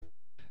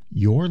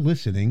You're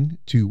listening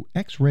to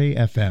X-Ray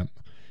FM,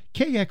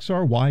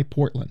 KXRY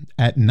Portland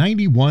at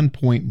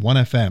 91.1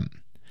 FM,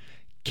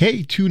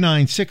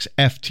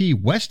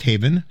 K296FT West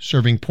Haven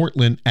serving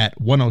Portland at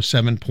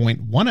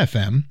 107.1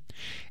 FM,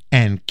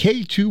 and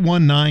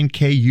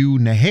K219KU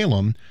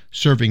Nehalem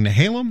serving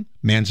Nehalem,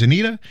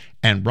 Manzanita,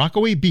 and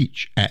Rockaway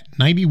Beach at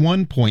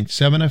 91.7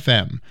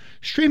 FM,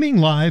 streaming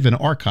live and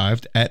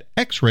archived at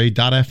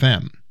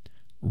xray.fm.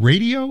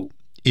 Radio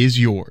is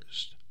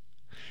yours.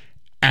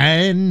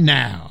 And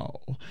now,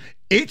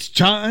 it's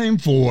time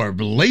for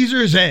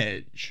Blazers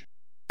Edge.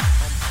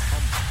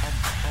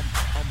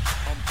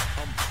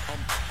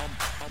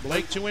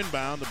 Blake to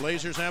inbound. The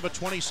Blazers have a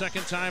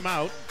 20-second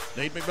timeout.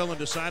 Nate McMillan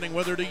deciding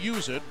whether to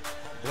use it.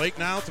 Blake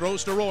now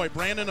throws to Roy.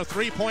 Brandon, a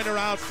three-pointer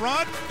out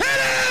front. Hit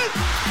it!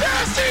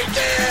 Yes, he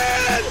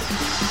did!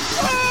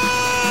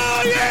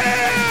 Oh,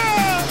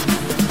 yeah!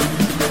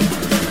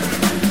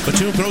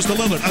 Batum throws to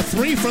Lillard. A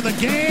three for the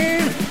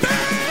game.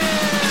 Bang!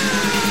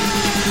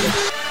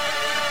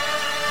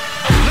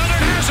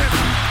 Lillard has it.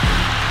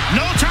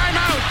 No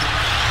timeout.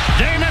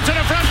 Dame into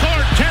the front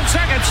court. 10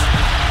 seconds.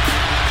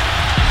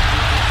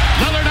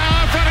 Lillard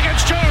now out front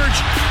against George.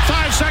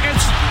 5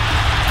 seconds.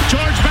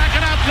 George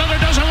backing up.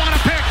 Lillard doesn't want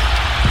to pick.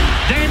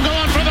 Dame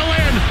going for the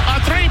win. A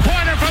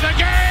three-pointer for the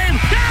game.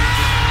 Yeah!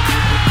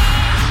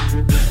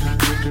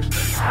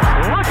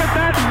 Look at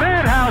that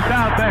madhouse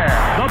out there.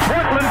 The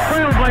Portland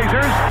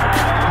Trailblazers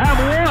have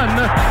won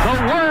the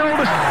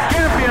World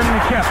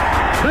Championship.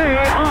 They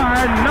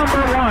are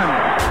number one.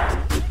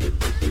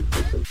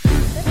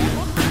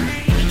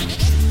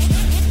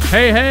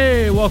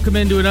 Hey, welcome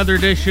into another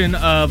edition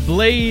of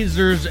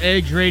Blazers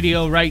Edge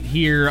Radio right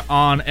here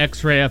on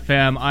X-Ray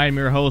FM. I'm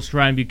your host,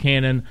 Ryan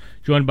Buchanan,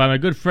 joined by my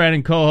good friend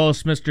and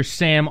co-host, Mr.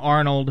 Sam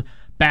Arnold,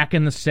 back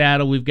in the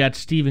saddle. We've got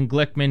Steven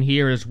Glickman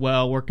here as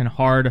well, working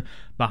hard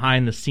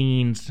behind the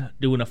scenes,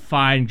 doing a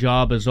fine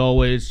job as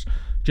always.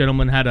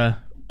 Gentlemen had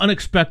a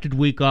unexpected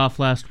week off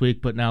last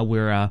week, but now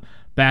we're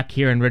back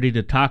here and ready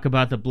to talk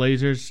about the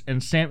Blazers.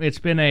 And Sam, it's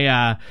been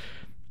a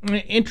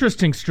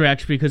interesting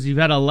stretch because you've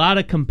had a lot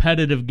of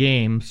competitive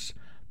games,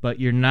 but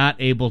you're not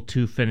able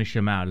to finish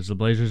them out, as the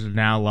Blazers have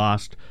now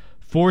lost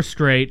 4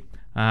 straight,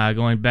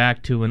 going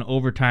back to an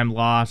overtime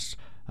loss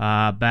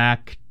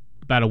back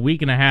about a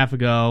week and a half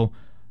ago,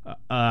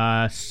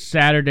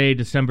 Saturday,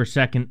 December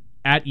 2nd,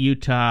 at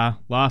Utah,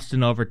 lost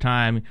in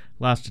overtime,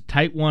 lost a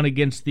tight one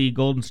against the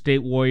Golden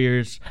State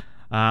Warriors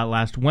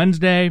last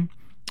Wednesday,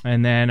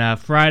 and then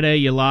Friday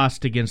you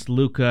lost against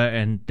Luka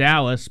and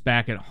Dallas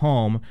back at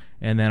home,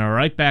 and then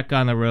right back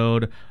on the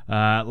road,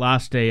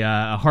 lost a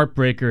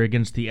heartbreaker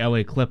against the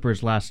LA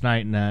Clippers last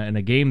night in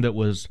a game that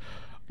was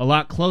a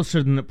lot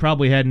closer than it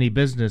probably had any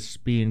business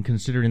being,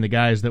 considering the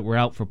guys that were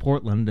out for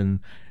Portland and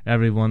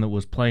everyone that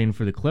was playing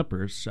for the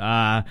Clippers.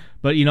 But,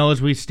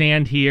 as we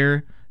stand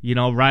here,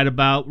 right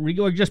about,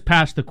 we're just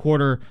past the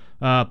quarter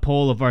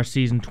poll of our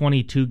season,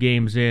 22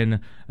 games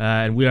in,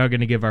 and we are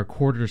going to give our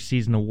quarter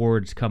season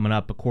awards coming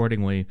up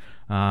accordingly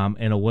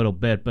in a little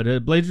bit.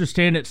 But Blazers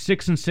stand at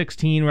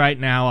 6-16 right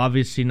now,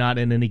 obviously not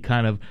in any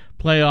kind of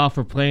playoff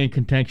or play-in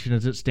contention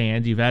as it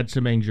stands. You've had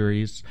some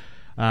injuries,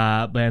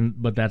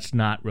 but that's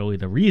not really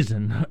the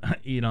reason.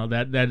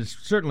 That has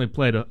certainly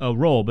played a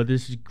role, but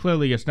this is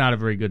clearly, it's not a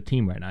very good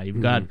team right now.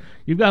 You've got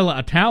a lot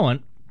of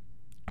talent,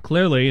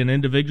 clearly, and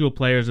individual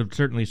players have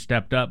certainly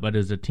stepped up, but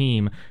as a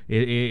team,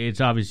 it's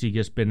obviously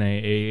just been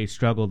a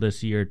struggle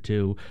this year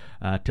to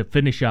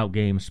finish out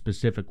games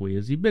specifically.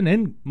 As you've been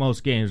in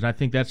most games, and I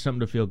think that's something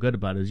to feel good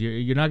about, is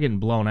you're not getting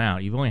blown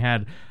out. You've only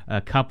had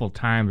a couple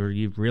times where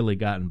you've really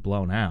gotten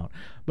blown out.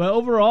 But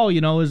overall,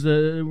 as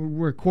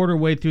we're a quarter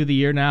way through the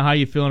year now, how are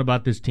you feeling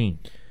about this team?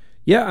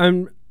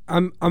 Yeah,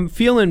 I'm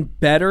feeling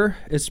better,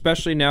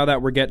 especially now that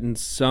we're getting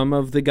some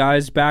of the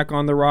guys back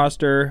on the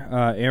roster.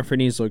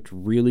 Anthony's looked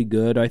really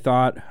good, I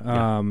thought.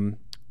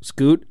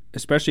 Scoot,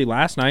 especially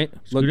last night.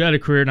 Scoot had a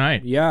career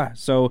night. Yeah,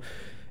 so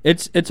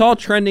it's all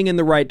trending in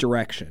the right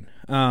direction.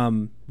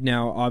 Now,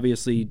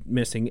 obviously,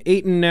 missing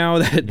Ayton now,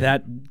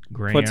 that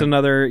Grant, puts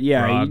another.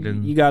 Yeah,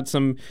 you got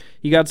some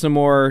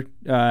more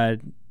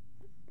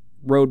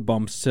road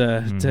bumps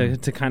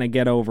to kind of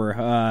get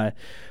over.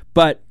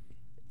 But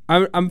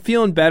I'm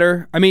feeling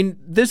better. I mean,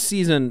 this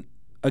season,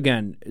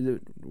 again,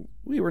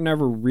 we were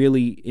never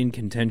really in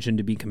contention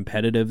to be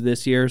competitive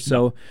this year.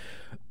 So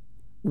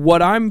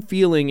what I'm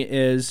feeling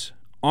is,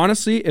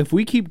 honestly, if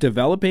we keep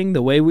developing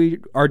the way we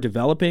are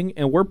developing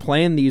and we're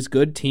playing these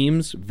good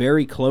teams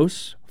very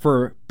close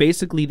for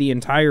basically the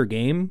entire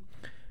game,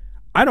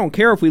 I don't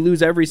care if we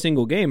lose every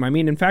single game. I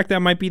mean, in fact, that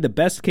might be the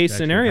best case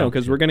scenario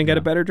because we're going to get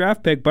a better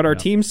draft pick, but our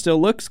team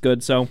still looks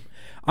good. So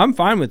I'm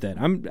fine with it.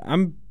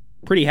 I'm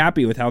pretty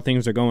happy with how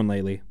things are going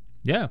lately.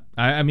 Yeah,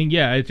 I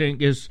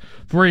think is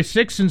for a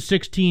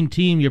 6-16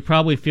 team, you're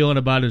probably feeling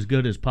about as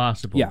good as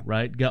possible,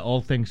 right? Got all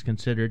things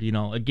considered.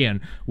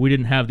 Again, we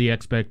didn't have the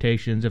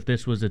expectations. If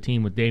this was a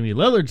team with Damian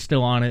Lillard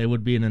still on it, it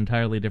would be an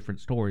entirely different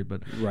story.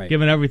 But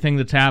given everything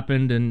that's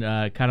happened and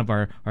kind of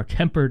our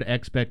tempered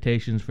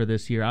expectations for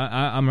this year,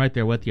 I'm right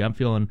there with you. I'm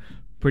feeling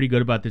pretty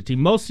good about this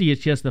team. Mostly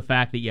it's just the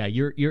fact that,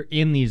 you're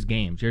in these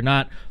games. You're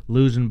not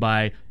losing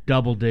by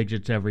double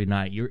digits every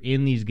night. You're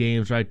in these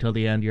games right till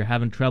the end. You're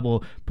having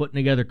trouble putting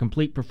together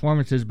complete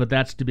performances, but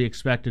that's to be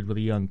expected with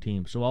a young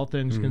team. So all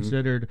things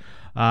considered,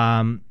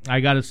 I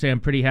got to say I'm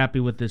pretty happy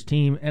with this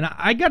team. And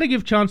I got to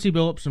give Chauncey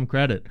Billups some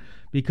credit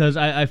because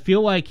I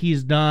feel like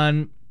he's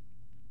done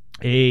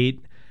a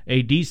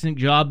decent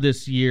job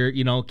this year,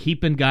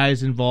 keeping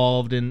guys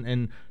involved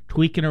and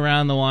tweaking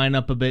around the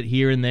lineup a bit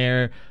here and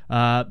there,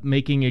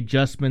 making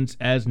adjustments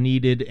as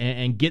needed,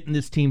 and getting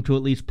this team to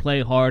at least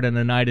play hard on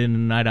a night in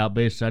and night out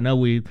basis. I know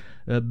we've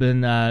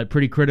been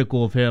pretty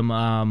critical of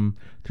him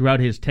throughout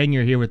his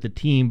tenure here with the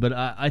team, but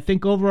I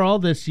think overall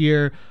this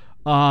year,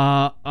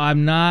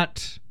 I'm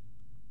not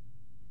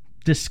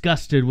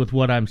disgusted with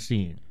what I'm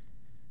seeing.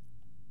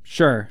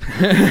 Sure.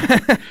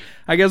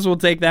 I guess we'll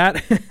take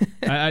that.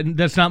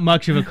 That's not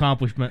much of an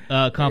compliment.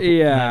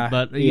 Yeah,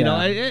 but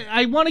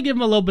I want to give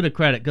him a little bit of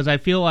credit because I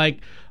feel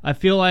like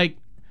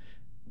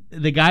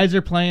the guys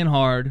are playing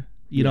hard.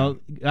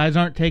 Guys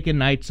aren't taking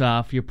nights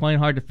off. You're playing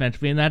hard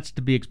defensively, and that's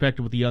to be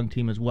expected with a young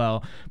team as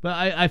well. But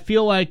I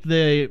feel like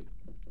the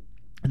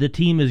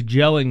team is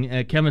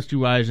gelling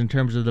chemistry-wise in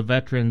terms of the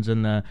veterans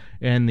and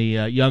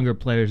the younger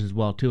players as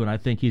well too. And I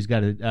think he's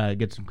got to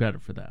get some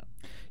credit for that.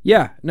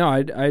 Yeah, no,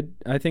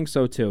 I think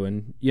so too.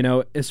 And,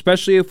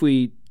 especially if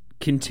we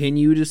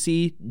continue to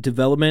see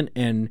development,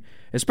 and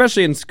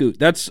especially in Scoot,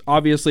 that's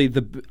obviously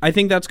I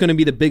think that's going to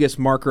be the biggest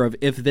marker of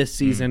if this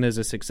season is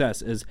a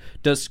success, is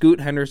does Scoot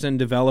Henderson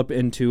develop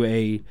into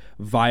a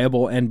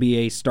viable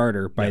NBA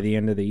starter by the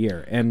end of the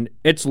year? And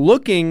it's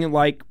looking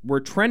like we're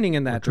trending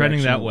in that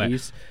direction. Trending that way.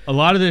 A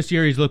lot of this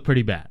year he's looked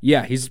pretty bad.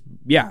 Yeah,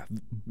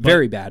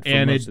 very bad.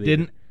 And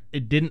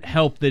it didn't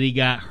help that he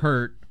got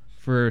hurt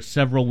for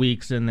several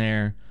weeks in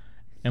there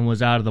and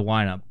was out of the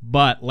lineup.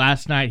 But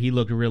last night he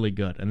looked really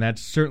good, and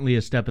that's certainly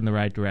a step in the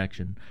right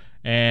direction.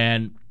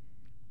 And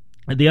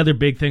the other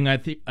big thing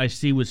I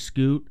see with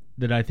Scoot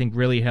that I think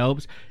really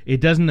helps,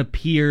 it doesn't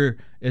appear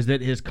as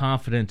that his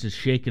confidence is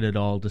shaken at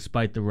all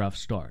despite the rough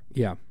start.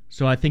 Yeah.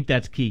 So I think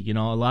that's key. A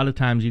lot of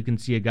times you can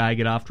see a guy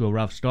get off to a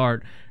rough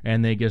start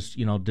and they just,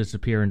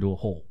 disappear into a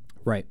hole.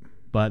 Right.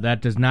 But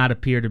that does not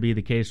appear to be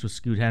the case with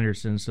Scoot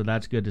Henderson, so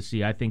that's good to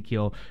see. I think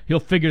he'll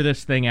figure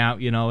this thing out.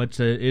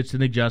 It's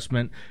an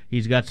adjustment.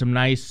 He's got some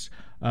nice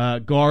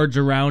guards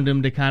around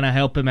him to kind of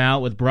help him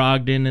out with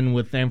Brogdon and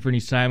with Anthony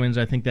Simons.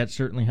 I think that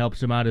certainly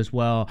helps him out as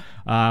well.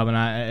 And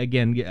I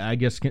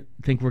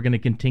think we're going to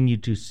continue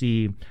to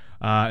see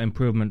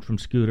improvement from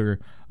Scooter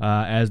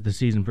as the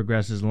season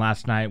progresses. And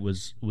last night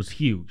was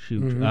huge.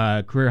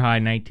 Career high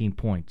 19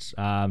 points.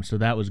 So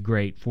that was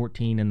great.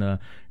 14 in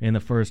the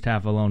first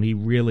half alone. He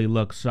really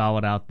looked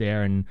solid out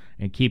there and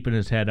keeping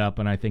his head up,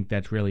 and I think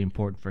that's really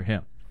important for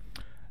him.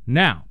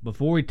 Now,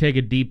 before we take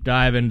a deep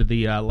dive into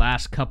the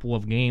last couple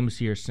of games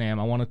here, Sam,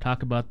 I want to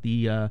talk about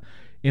the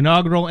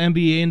inaugural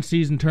NBA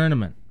in-season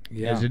tournament.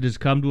 Yeah. As it has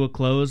come to a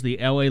close, the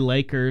LA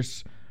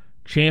Lakers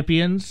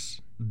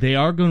champions, they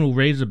are going to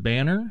raise a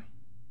banner.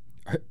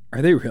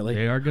 Are they really?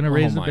 They are going to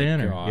raise the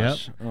banner.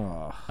 Gosh.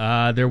 Yep.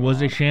 Oh, there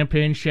was a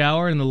champagne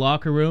shower in the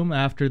locker room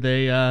after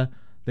they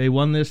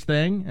won this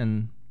thing,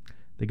 and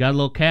they got a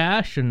little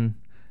cash, and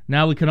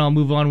now we can all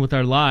move on with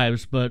our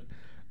lives. But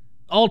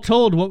all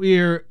told, what were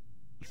your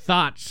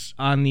thoughts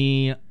on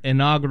the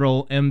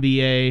inaugural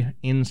NBA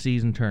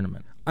in-season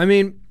tournament? I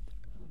mean,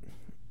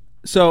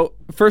 so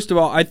first of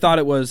all, I thought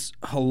it was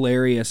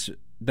hilarious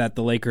that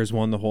the Lakers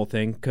won the whole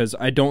thing because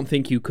I don't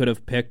think you could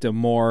have picked a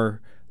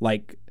more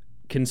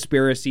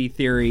conspiracy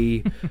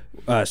theory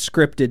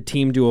scripted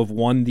team to have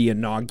won the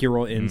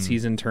inaugural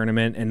in-season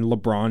tournament, and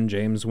LeBron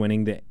James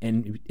winning the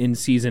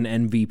in-season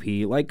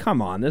MVP.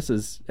 Come on,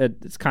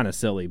 it's kind of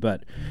silly,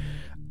 but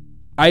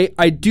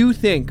I do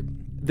think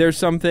there's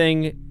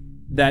something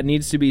that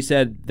needs to be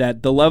said,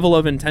 that the level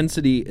of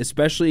intensity,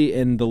 especially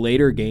in the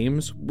later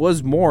games,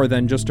 was more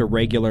than just a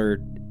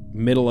regular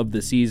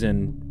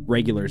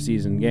regular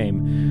season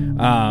game.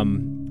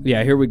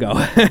 Yeah, here we go.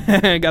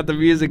 Got the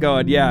music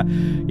going. Yeah,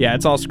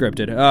 it's all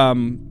scripted.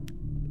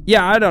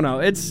 I don't know.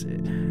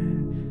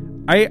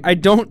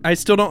 I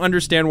still don't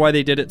understand why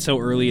they did it so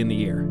early in the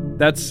year.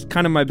 That's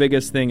kind of my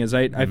biggest thing, is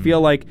I feel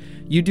like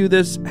you do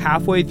this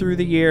halfway through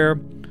the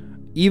year,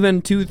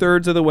 even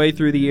 2/3 of the way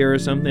through the year or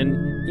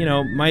something,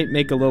 might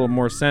make a little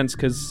more sense,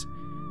 because...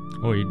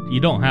 Or you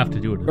don't have to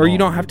do it at all. Or you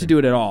don't have to do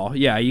it at all.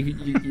 Yeah,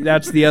 you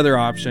that's the other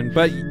option.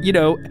 But,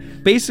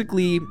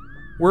 basically,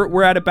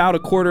 we're at about a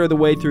quarter of the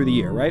way through the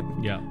year, right?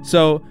 Yeah.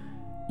 So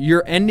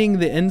you're ending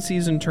the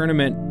in-season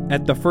tournament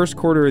at the first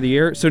quarter of the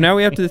year. So now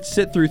we have to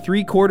sit through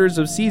 3 quarters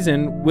of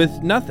season with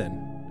nothing.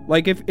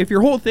 If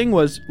your whole thing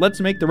was, let's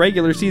make the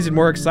regular season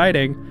more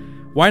exciting,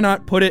 why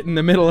not put it in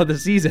the middle of the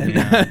season?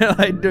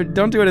 Yeah.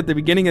 Don't do it at the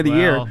beginning of the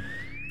year.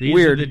 These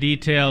Weird. are the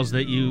details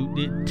that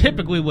you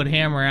typically would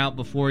hammer out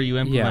before you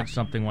implement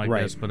something like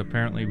this, but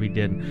apparently we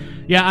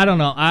didn't. Yeah, I don't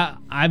know.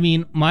 I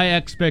mean, my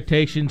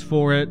expectations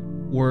for it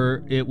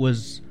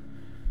was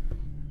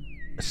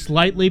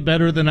slightly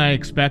better than I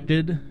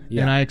expected,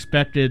 and I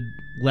expected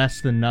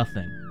less than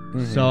nothing.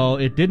 So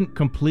it didn't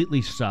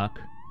completely suck.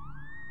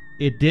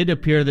 It did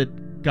appear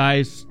that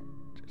guys,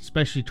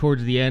 especially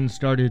towards the end,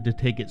 started to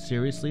take it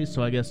seriously.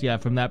 So I guess,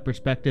 from that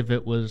perspective,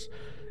 it was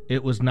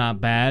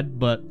not bad.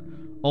 But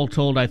all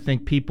told, I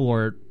think people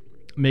are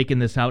making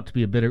this out to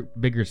be a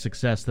bigger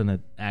success than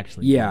it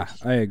actually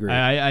is. I agree.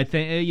 I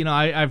think,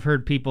 I've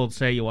heard people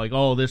say, like,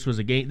 oh, this is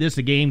a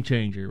game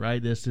changer,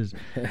 right? This is...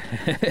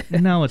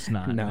 No, it's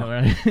not. No.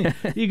 Right?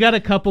 You got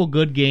a couple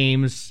good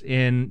games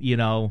in,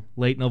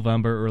 late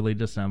November, early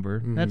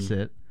December. Mm-hmm. That's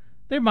it.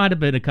 There might have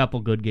been a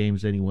couple good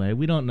games anyway.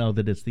 We don't know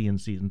that it's the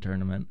in-season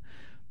tournament.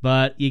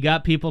 But you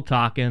got people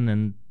talking,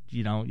 and,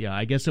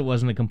 I guess it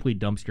wasn't a complete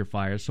dumpster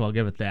fire, so I'll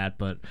give it that.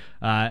 But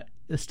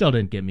it still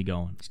didn't get me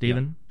going.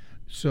 Steven? Yeah.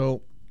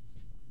 So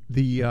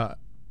the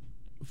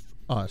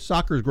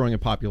soccer is growing in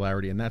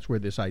popularity, and that's where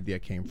this idea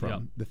came from.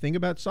 Yep. The thing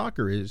about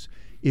soccer is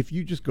if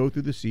you just go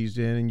through the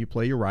season and you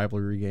play your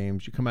rivalry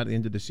games, you come out at the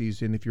end of the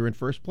season, if you're in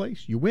first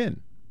place, you win.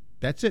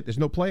 That's it. There's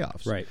no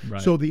playoffs. Right.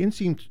 So the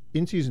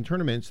in-season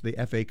tournaments, the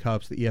FA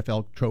Cups, the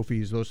EFL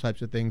trophies, those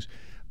types of things,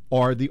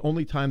 are the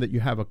only time that you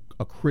have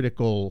a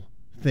critical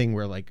thing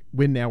where, like,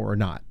 win now or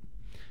not.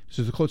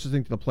 So it's the closest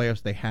thing to the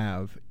playoffs they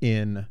have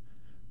in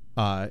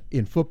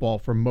football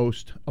for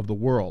most of the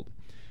world.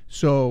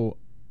 So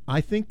I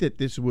think that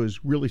this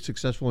was really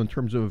successful in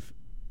terms of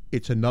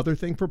it's another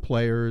thing for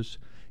players.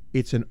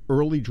 It's an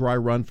early dry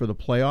run for the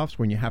playoffs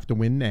when you have to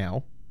win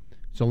now.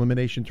 It's an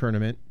elimination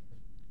tournament.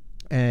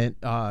 And,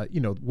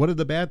 what are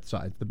the bad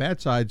sides? The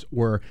bad sides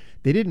were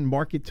they didn't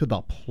market to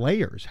the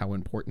players how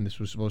important this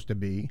was supposed to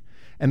be,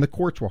 and the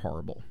courts were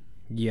horrible.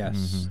 Yes.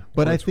 Mm-hmm.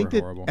 But I think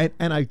that,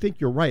 and I think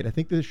you're right. I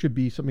think this should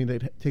be something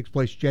that takes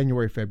place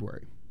January,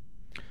 February.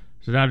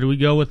 So now do we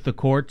go with the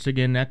courts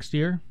again next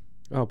year?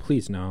 Oh,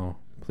 please no.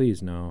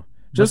 Please no.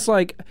 Just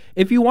like,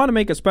 if you want to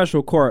make a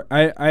special court,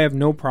 I have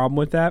no problem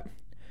with that.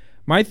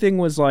 My thing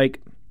was like,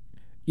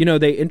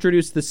 they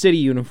introduced the city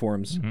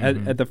uniforms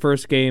at the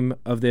first game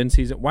of the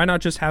in-season. Why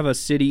not just have a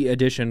city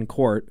edition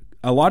court?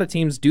 A lot of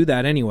teams do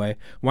that anyway.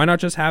 Why not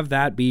just have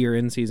that be your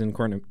in-season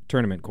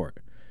tournament court?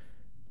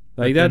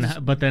 Like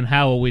but then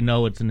how will we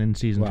know it's an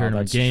in-season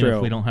tournament game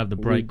if we don't have the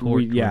bright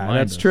court?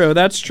 That's true.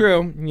 That's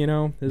true.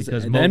 Because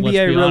the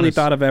NBA really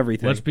thought of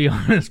everything. Let's be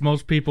honest.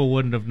 Most people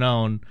wouldn't have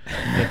known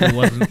if it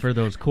wasn't for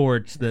those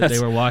courts that they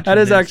were watching. That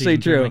is actually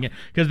true.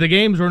 Because the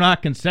games were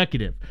not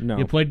consecutive. No.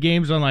 You played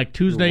games on like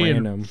Tuesday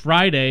and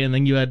Friday, and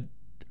then you had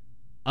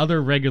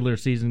other regular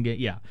season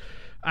games. Yeah.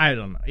 I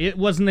don't know. It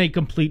wasn't a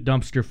complete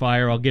dumpster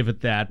fire. I'll give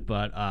it that.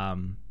 But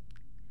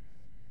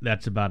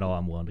that's about all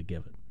I'm willing to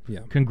give it.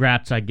 Yeah.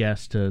 Congrats, I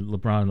guess, to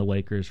LeBron and the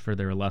Lakers for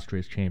their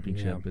illustrious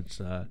championship.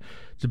 Yeah.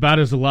 It's about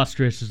as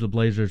illustrious as the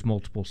Blazers'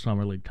 multiple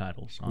Summer League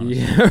titles, honestly.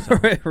 Yeah, so,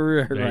 right.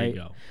 There you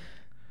go.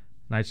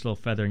 Nice little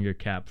feather in your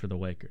cap for the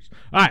Lakers.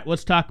 All right,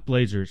 let's talk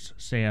Blazers,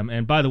 Sam.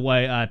 And by the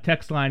way,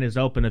 text line is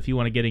open if you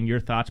want to get in your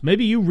thoughts.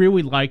 Maybe you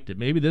really liked it.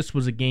 Maybe this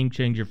was a game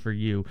changer for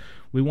you.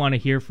 We want to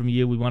hear from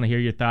you. We want to hear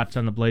your thoughts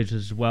on the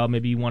Blazers as well.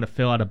 Maybe you want to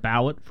fill out a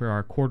ballot for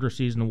our quarter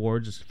season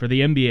awards for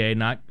the NBA,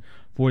 not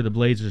for the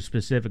Blazers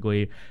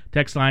specifically.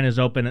 Text line is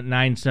open at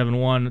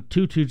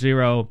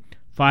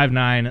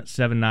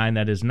 971-220-5979.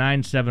 That is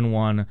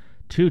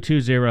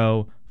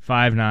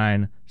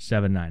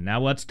 971-220-5979. Now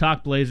let's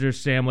talk Blazers,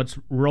 Sam. Let's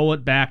roll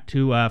it back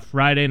to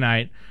Friday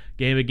night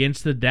game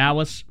against the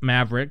Dallas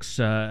Mavericks.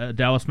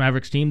 Dallas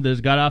Mavericks team that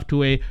has got off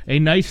to a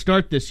nice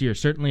start this year.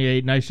 Certainly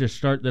a nicer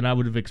start than I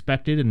would have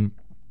expected, and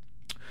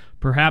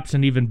perhaps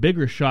an even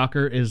bigger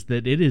shocker is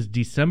that it is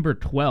December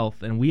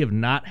 12th, and we have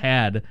not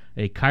had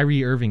a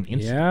Kyrie Irving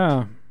incident.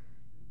 Yeah.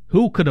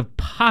 Who could have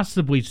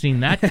possibly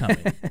seen that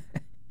coming?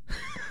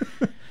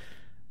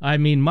 I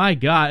mean, my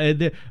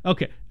God.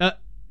 Okay.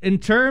 In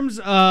terms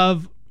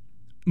of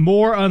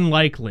more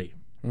unlikely,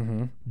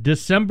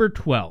 December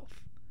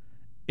 12th,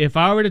 if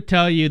I were to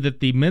tell you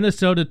that the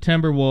Minnesota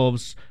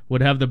Timberwolves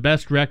would have the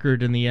best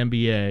record in the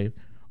NBA,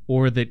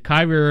 or that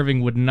Kyrie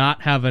Irving would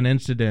not have an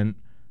incident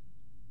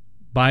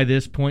by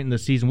this point in the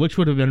season, which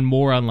would have been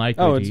more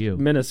unlikely to you?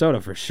 Minnesota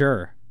for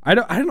sure. I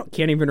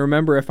can't even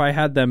remember if I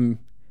had them.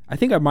 I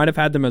think I might have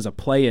had them as a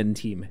play-in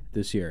team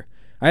this year.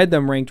 I had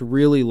them ranked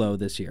really low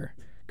this year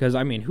because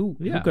who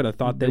could have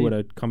thought they would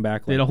have come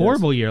back? They had a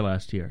horrible year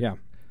last year. Yeah,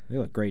 they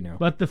look great now.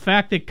 But the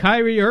fact that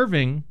Kyrie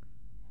Irving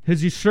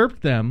has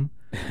usurped them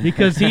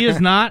because he has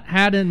not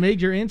had a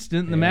major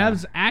incident, and the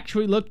Mavs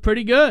actually looked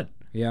pretty good.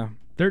 Yeah,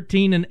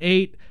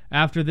 13-8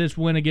 after this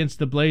win against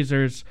the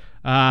Blazers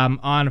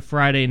on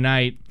Friday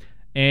night,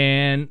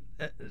 and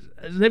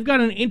they've got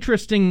an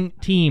interesting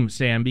team,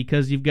 Sam,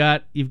 because you've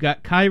got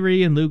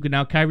Kyrie and Luka.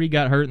 Now Kyrie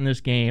got hurt in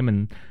this game,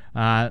 and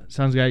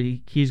sounds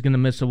like he's going to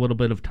miss a little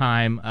bit of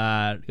time.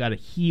 Got a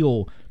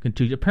heel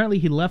contusion. Apparently,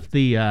 he left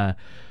the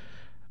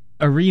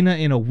arena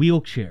in a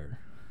wheelchair.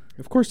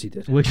 Of course, he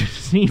did, which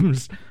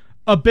seems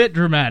a bit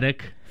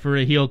dramatic for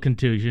a heel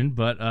contusion,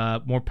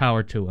 but more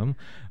power to him.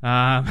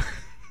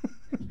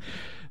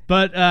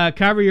 But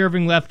Kyrie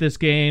Irving left this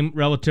game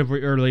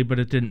relatively early, but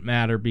it didn't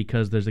matter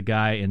because there's a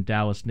guy in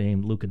Dallas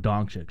named Luka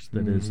Doncic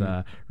that is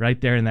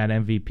right there in that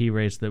MVP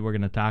race that we're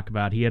going to talk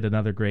about. He had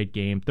another great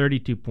game,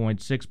 32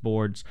 points, 6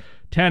 boards,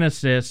 10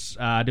 assists,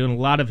 doing a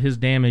lot of his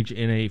damage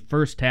in a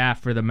first half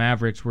for the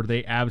Mavericks where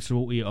they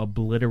absolutely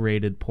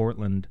obliterated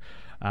Portland.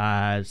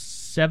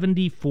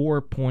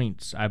 74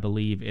 points, I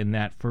believe, in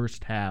that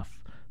first half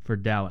for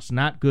Dallas.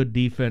 Not good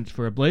defense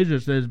for a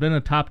Blazers that has been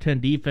a top 10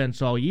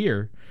 defense all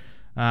year.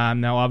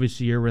 Now,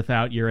 obviously, you're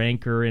without your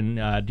anchor in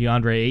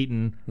DeAndre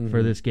Ayton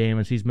for this game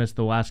as he's missed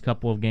the last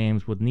couple of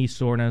games with knee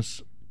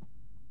soreness.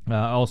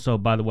 Also,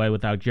 by the way,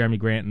 without Jeremy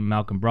Grant and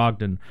Malcolm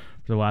Brogdon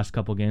for the last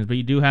couple of games. But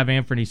you do have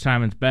Anthony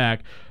Simons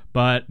back.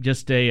 But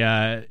just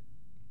a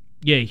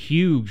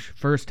huge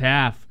first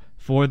half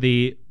for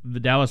the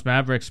Dallas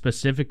Mavericks,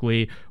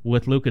 specifically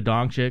with Luka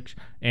Doncic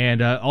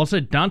and also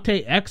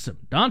Dante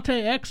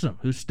Exum,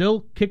 who's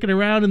still kicking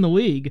around in the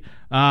league,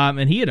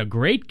 and he had a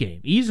great game,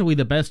 easily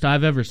the best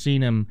I've ever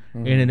seen him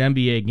in an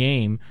NBA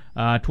game.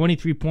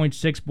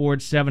 23.6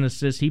 boards, 7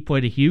 assists. He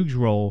played a huge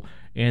role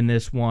in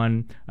this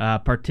one,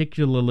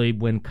 particularly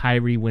when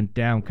Kyrie went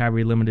down.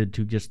 Kyrie limited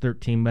to just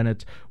 13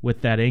 minutes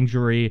with that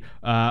injury.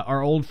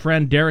 Our old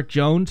friend Derek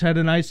Jones had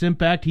a nice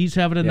impact. He's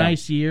having a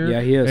nice year.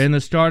 Yeah, he is. In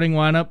the starting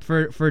lineup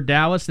for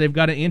Dallas. They've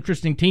got an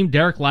interesting team.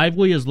 Derek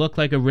Lively has looked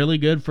like a really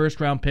good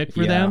first-round pick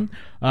for them.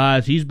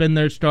 He's been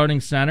their starting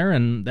center,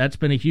 and that's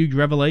been a huge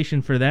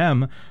revelation for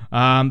them.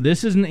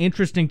 This is an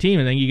interesting team.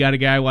 And then you got a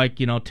guy like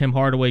Tim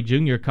Hardaway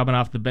Jr. coming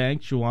off the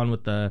bench, along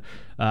with the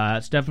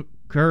Seth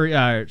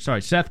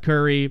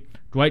Curry,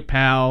 Dwight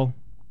Powell,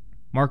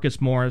 Markieff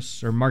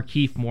Morris.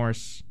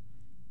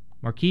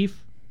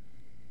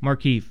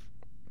 Markieff.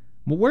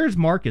 Well, where's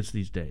Marcus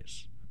these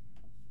days?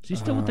 Is he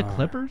still with the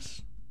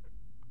Clippers?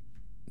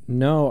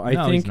 No, I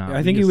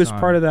think he was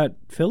part of that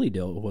Philly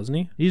deal, wasn't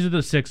he? These are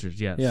the Sixers,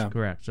 yes,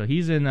 correct. So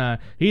he's in.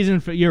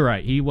 You're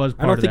right. He was.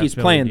 I don't think he's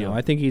Philly playing deal. though.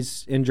 I think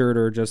he's injured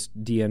or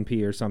just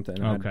DNP or something.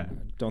 Okay. I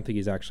don't think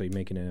he's actually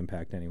making an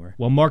impact anywhere.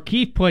 Well,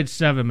 Markieff played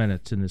 7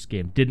 minutes in this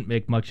game. Didn't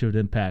make much of an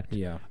impact.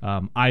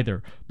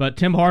 Either. But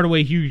Tim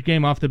Hardaway, huge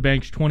game off the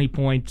bench, 20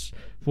 points,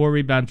 4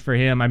 rebounds for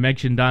him. I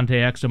mentioned Dante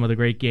Exum with a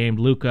great game.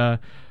 Luka,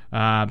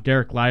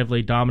 Derek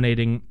Lively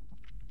dominating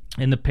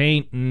in the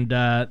paint,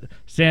 and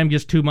Sam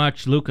gets too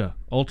much. Luka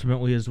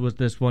ultimately is what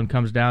this one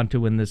comes down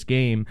to in this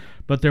game.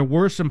 But there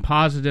were some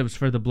positives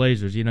for the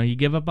Blazers. You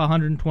give up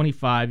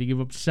 125, you give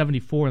up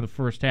 74 in the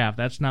first half.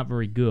 That's not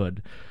very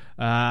good.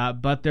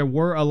 But there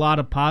were a lot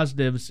of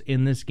positives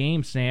in this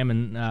game, Sam,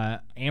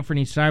 and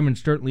Anthony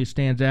Simons certainly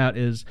stands out.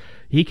 Is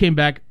he came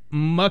back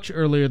much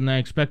earlier than I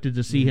expected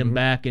to see him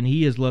back, and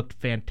he has looked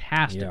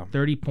fantastic.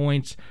 30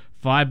 points,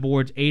 5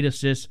 boards, 8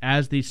 assists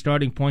as the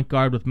starting point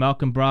guard with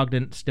Malcolm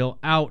Brogdon still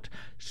out.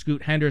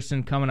 Scoot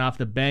Henderson coming off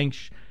the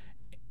bench,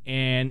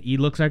 and he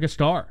looks like a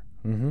star.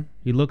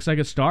 He looks like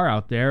a star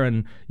out there,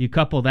 and you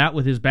couple that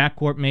with his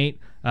backcourt mate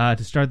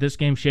to start this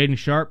game, Shaedon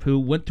Sharpe, who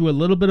went through a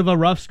little bit of a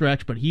rough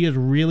stretch, but he has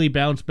really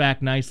bounced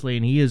back nicely,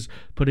 and he is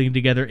putting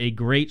together a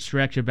great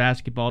stretch of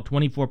basketball.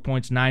 24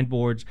 points, 9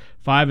 boards,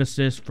 5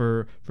 assists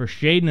for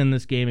Shaedon in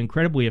this game.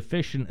 Incredibly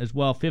efficient as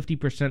well,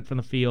 50% from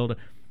the field,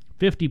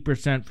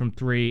 50% from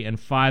 3, and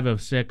 5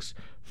 of 6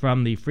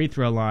 from the free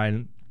throw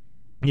line.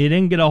 You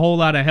didn't get a whole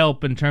lot of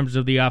help in terms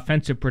of the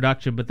offensive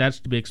production, but that's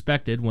to be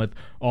expected with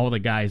all the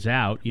guys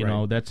out.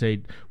 That's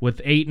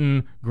with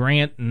Ayton,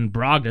 Grant, and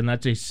Brogdon,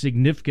 that's a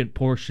significant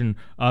portion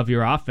of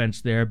your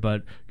offense there.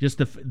 But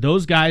just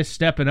those guys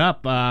stepping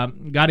up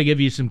got to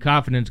give you some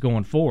confidence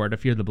going forward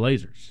if you're the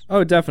Blazers.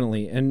 Oh,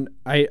 definitely. And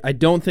I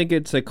don't think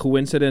it's a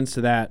coincidence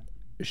that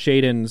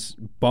Shaedon's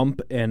bump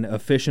and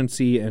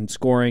efficiency and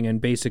scoring and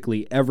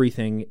basically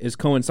everything is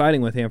coinciding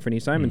with Anthony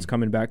Simons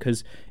coming back,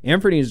 because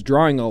Anthony is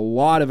drawing a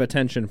lot of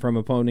attention from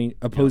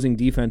opposing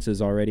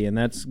defenses already, and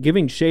that's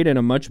giving Shaedon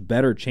a much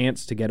better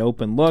chance to get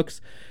open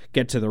looks,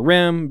 get to the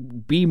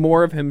rim, be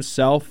more of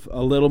himself,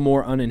 a little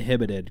more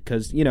uninhibited.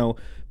 Because,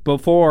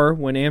 before,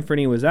 when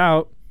Anthony was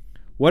out,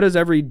 what is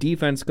every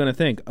defense going to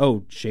think?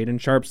 Oh, Shaedon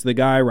Sharpe's the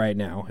guy right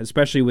now,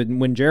 especially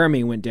when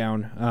Jeremy went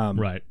down.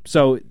 Right.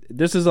 So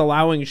this is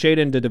allowing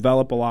Shaedon to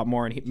develop a lot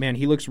more, and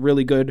he looks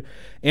really good.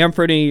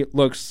 Anthony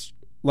looks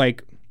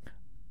like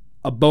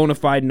a bona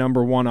fide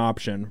number 1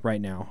 option right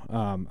now.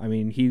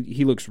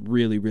 He looks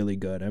really, really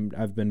good.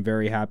 I've been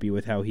very happy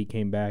with how he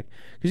came back,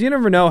 because you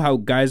never know how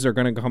guys are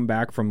going to come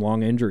back from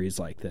long injuries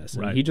like this.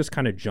 And he just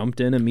kind of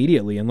jumped in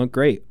immediately and looked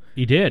great.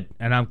 He did,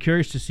 and I'm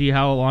curious to see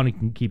how long he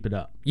can keep it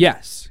up.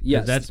 Yes.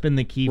 That's been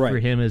the key for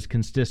him, is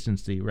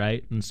consistency,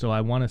 right? And so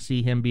I want to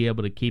see him be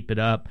able to keep it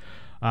up.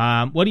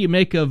 What do you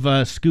make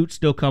of Scoot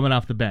still coming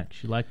off the bench?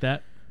 You like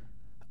that?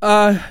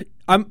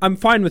 I'm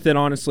fine with it,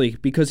 honestly,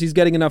 because he's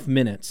getting enough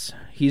minutes.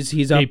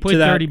 He's up he played to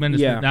that. 30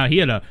 minutes. Yeah. Now he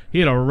had a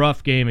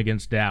rough game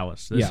against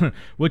Dallas,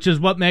 which is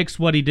what makes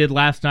what he did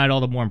last night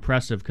all the more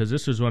impressive, because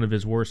this was one of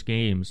his worst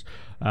games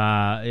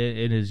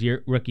in his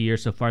rookie year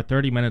so far.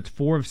 30 minutes,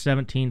 4 of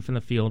 17 from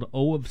the field,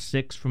 0 of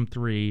 6 from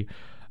 3,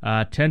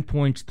 10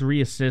 points,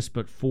 3 assists,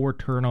 but 4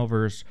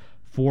 turnovers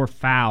For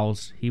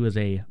fouls, he was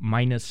a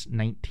minus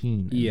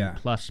 19 in the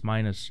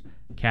plus-minus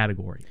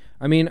category.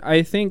 I mean,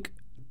 I think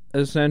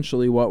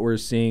essentially what we're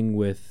seeing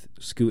with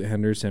Scoot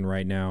Henderson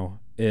right now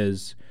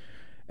is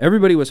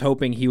everybody was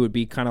hoping he would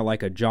be kind of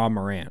like a Ja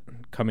Morant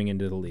coming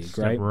into the league,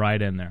 Step right?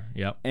 Right in there,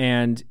 yep.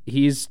 And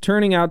he's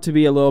turning out to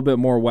be a little bit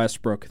more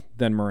Westbrook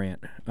than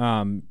Morant,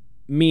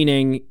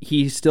 meaning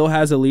he still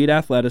has elite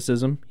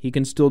athleticism. He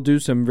can still do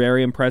some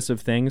very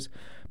impressive things,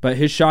 but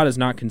his shot is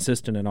not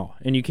consistent at all,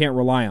 and you can't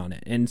rely on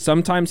it. And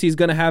sometimes he's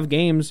going to have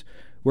games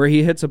where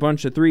he hits a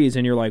bunch of threes,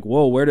 and you're like,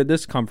 whoa, where did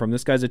this come from?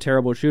 This guy's a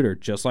terrible shooter,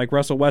 just like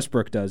Russell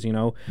Westbrook does, you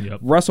know? Yep.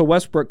 Russell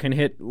Westbrook can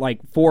hit like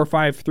 4 or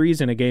 5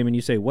 threes in a game, and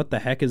you say, what the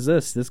heck is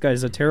this? This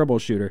guy's a terrible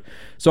shooter.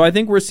 So I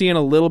think we're seeing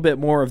a little bit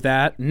more of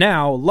that.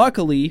 Now,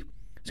 luckily,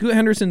 Scoot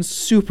Henderson's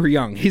super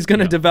young. He's going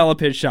to develop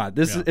his shot.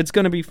 It's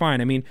going to be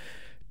fine. I mean,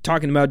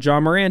 talking about Ja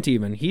Morant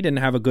even, he didn't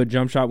have a good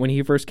jump shot when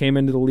he first came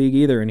into the league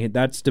either, and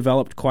that's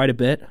developed quite a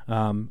bit.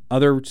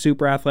 Other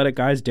super athletic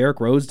guys, Derrick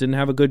Rose didn't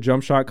have a good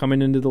jump shot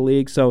coming into the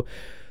league, so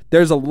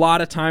there's a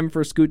lot of time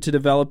for Scoot to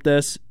develop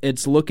this.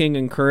 It's looking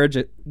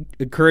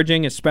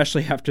encouraging,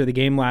 especially after the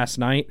game last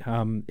night.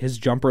 His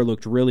jumper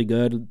looked really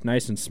good,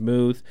 nice and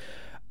smooth.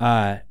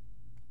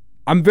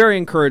 I'm very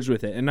encouraged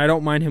with it, and I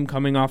don't mind him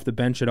coming off the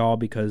bench at all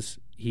because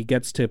he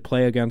gets to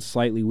play against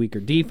slightly weaker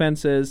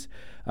defenses.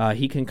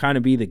 He can kind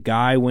of be the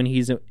guy when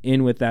he's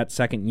in with that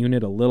second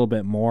unit a little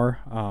bit more,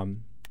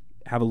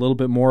 have a little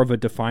bit more of a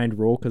defined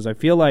role, because I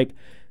feel like,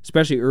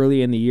 especially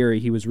early in the year,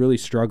 he was really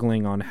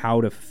struggling on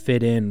how to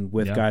fit in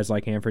with guys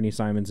like Anthony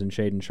Simons and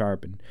Shaedon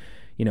Sharpe. And,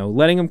 you know,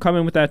 letting him come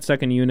in with that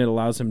second unit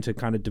allows him to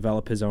kind of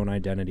develop his own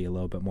identity a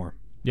little bit more.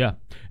 Yeah,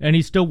 and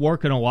he's still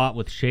working a lot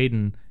with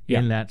Shaedon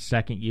in that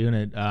second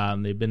unit.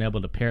 They've been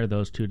able to pair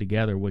those two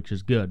together, which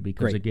is good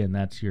because, again,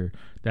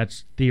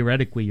 that's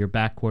theoretically your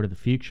backcourt of the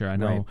future. I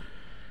know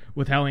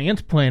with how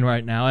Ant's playing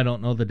right now, I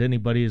don't know that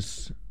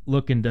anybody's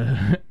looking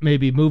to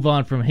maybe move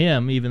on from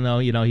him, even though,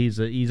 you know,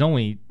 he's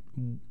only,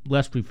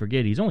 lest we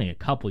forget, he's only a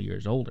couple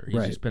years older.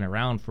 He's just been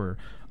around for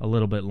a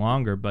little bit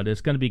longer, but it's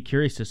going to be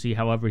curious to see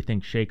how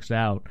everything shakes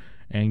out.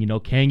 And, you know,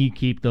 can you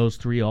keep those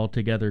three all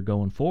together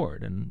going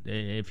forward? And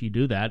if you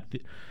do that,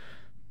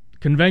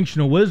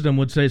 conventional wisdom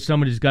would say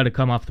somebody's got to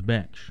come off the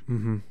bench.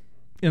 Mm-hmm.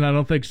 And I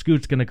don't think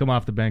Scoot's going to come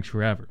off the bench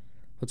forever.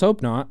 Let's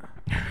hope not.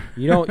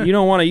 You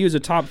don't want to use a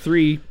top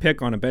 3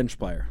 pick on a bench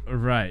player.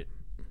 Right.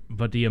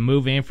 But do you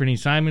move Anthony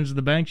Simons to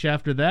the bench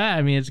after that?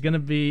 I mean, it's going to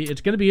be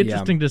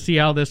interesting to see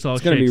how this all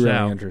shakes out. It's going to be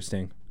really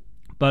interesting.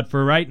 But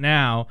for right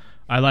now,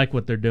 I like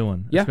what they're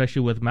doing,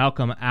 especially with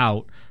Malcolm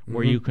out,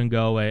 where you can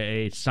go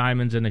a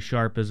Simons and a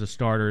Sharpe as the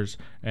starters,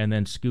 and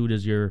then Scoot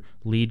as your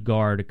lead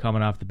guard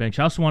coming off the bench.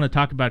 I also want to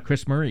talk about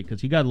Chris Murray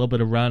because he got a little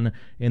bit of run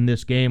in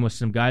this game with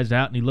some guys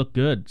out, and he looked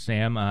good,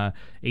 Sam.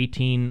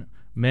 18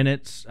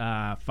 minutes,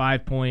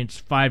 5 points,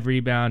 5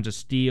 rebounds, a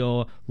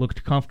steal,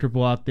 looked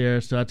comfortable out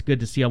there, so that's good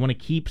to see. I want to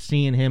keep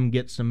seeing him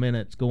get some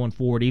minutes going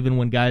forward, even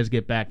when guys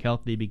get back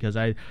healthy, because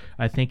I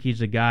think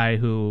he's a guy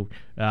who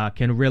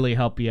can really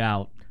help you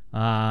out.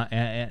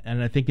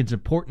 And I think it's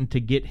important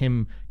to get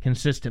him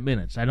consistent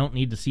minutes. I don't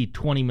need to see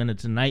 20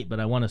 minutes a night, but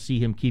I want to see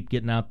him keep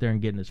getting out there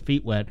and getting his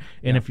feet wet.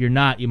 And if you're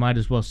not, you might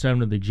as well send him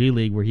to the G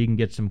League where he can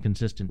get some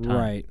consistent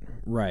time.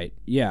 Right.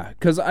 Yeah,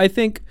 because I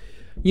think,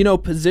 you know,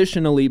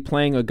 positionally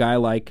playing a guy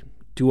like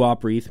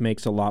Duop Reith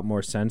makes a lot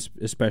more sense,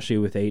 especially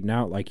with Ayton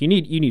out. Like you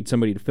need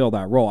somebody to fill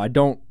that role. I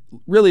don't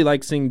really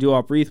like seeing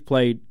Duop Reith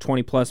play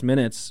 20-plus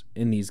minutes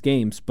in these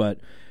games, but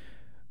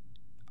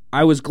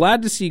I was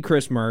glad to see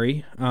Chris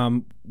Murray.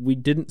 We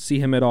didn't see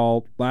him at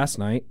all last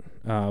night,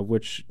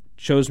 which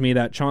shows me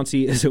that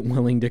Chauncey isn't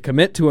willing to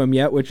commit to him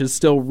yet, which is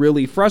still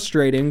really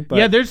frustrating.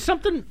 But there's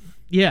something.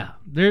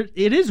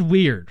 It is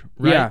weird,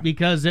 right? Yeah.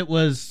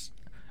 Because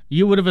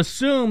you would have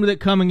assumed that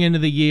coming into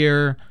the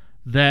year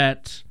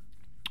that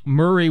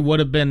Murray would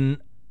have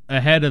been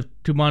ahead of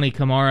Toumani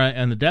Camara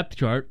and the depth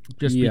chart,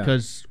 just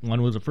because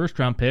one was a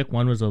first-round pick,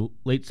 one was a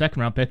late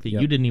second-round pick that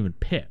you didn't even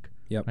pick.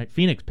 Yep. Right?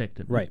 Phoenix picked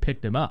him. Right.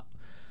 Picked him up.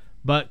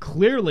 But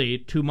clearly,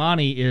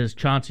 Toumani is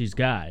Chauncey's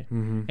guy.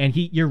 Mm-hmm. And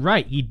you're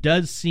right, he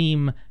does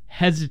seem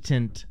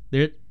hesitant.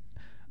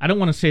 I don't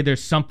want to say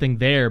there's something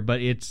there, but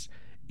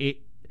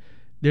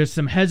there's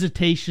some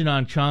hesitation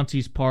on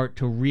Chauncey's part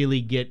to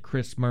really get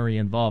Chris Murray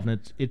involved.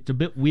 And it's a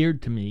bit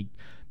weird to me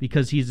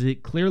because he's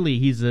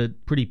a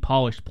pretty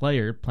polished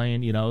player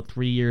playing,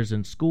 3 years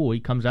in school.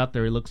 He comes out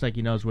there, he looks like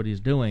he knows what he's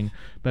doing.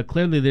 But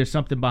clearly there's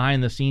something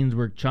behind the scenes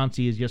where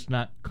Chauncey is just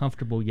not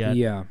comfortable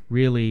yet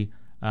really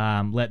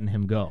letting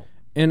him go.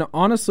 And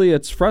honestly,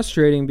 it's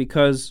frustrating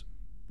because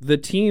the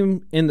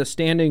team in the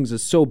standings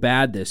is so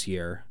bad this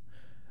year.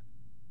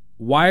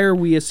 Why are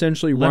we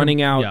essentially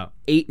running out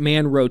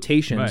 8-man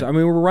rotations? Right. I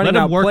mean, we're running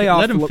out playoff rotations.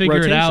 Let them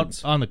figure it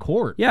out on the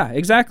court. Yeah,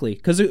 exactly.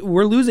 Because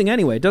we're losing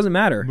anyway. It doesn't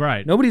matter.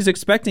 Right. Nobody's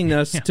expecting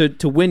us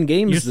to win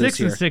games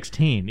this year. You're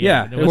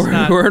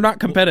 6-16. We're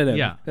not competitive.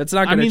 Yeah. That's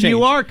not going to change.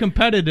 You are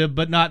competitive,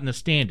 but not in the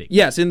standings.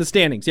 Yes, in the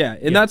standings,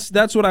 And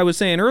that's what I was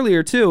saying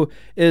earlier, too,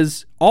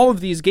 is all of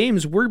these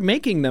games, we're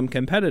making them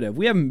competitive.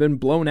 We haven't been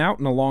blown out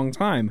in a long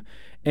time.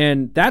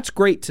 And that's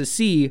great to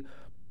see,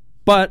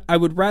 but I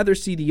would rather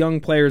see the young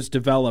players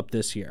develop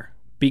this year,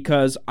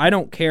 because I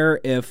don't care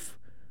if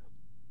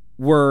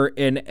we're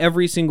in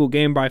every single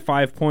game by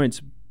 5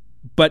 points,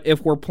 but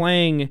if we're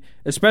playing,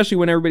 especially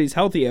when everybody's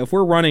healthy, if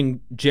we're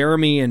running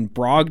Jeremy and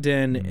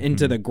Brogdon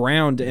into the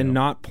ground and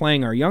not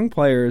playing our young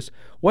players,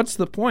 what's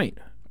the point?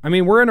 I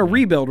mean, we're in a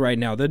rebuild right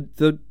now.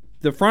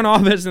 The front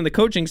office and the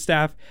coaching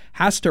staff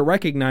has to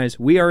recognize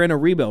we are in a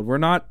rebuild. We're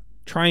not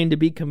trying to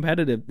be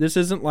competitive. This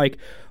isn't like,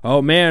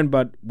 oh man,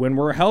 but when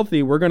we're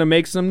healthy, we're going to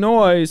make some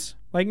noise.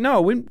 Like,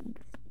 no,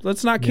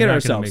 let's not kid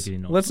ourselves.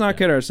 Let's not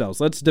kid ourselves.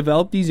 Let's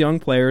develop these young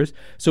players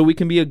so we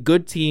can be a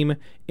good team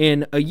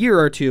in a year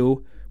or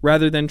two,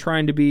 rather than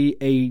trying to be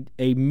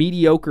a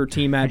mediocre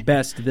team at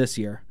best this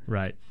year.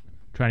 Right.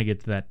 Trying to get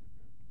to that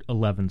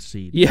 11th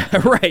seed. Yeah,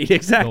 right,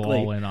 exactly. Go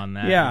all in on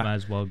that. Yeah. You might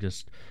as well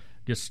just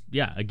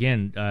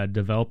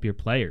develop your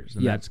players,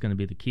 and that's going to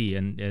be the key.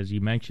 And as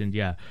you mentioned,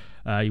 you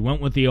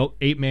went with the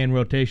 8-man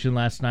rotation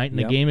last night, and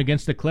the game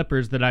against the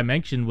Clippers that I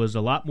mentioned was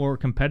a lot more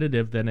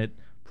competitive than it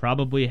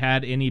probably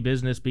had any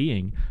business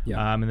being.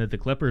 And that the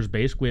Clippers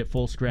basically at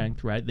full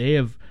strength, right?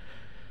 They've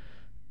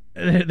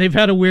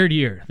had a weird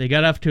year. They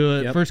got off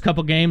to a first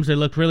couple games. They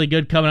looked really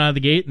good coming out of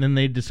the gate, and then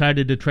they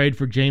decided to trade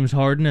for James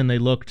Harden, and they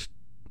looked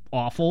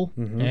awful.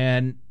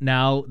 And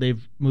now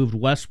they've moved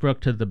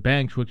Westbrook to the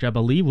bench, which I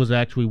believe was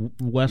actually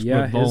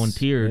Westbrook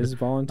volunteered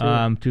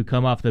to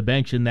come off the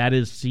bench, and that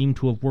has seemed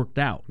to have worked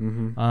out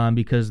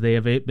because they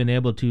have been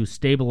able to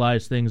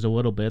stabilize things a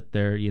little bit.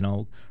 They're,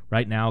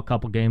 right now a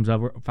couple games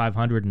over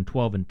 500 and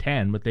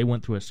 12-10, but they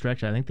went through a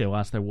stretch. I think they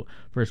lost their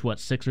first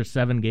 6 or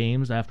 7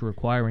 games after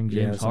acquiring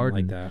James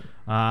Harden. Like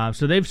that.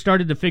 So they've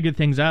started to figure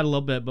things out a little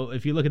bit. But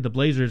if you look at the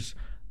Blazers'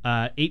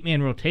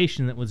 8-man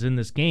rotation that was in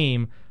this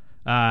game,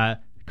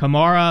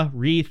 Kamara,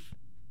 Reith,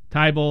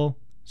 Tybal,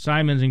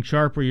 Simons, and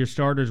Sharp were your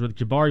starters, with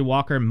Jabari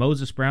Walker,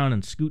 Moses Brown,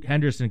 and Scoot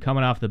Henderson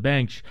coming off the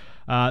bench.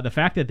 The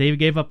fact that they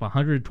gave up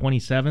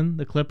 127,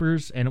 the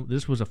Clippers, and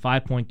this was a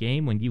 5-point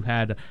game when you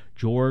had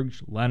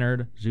George,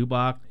 Leonard,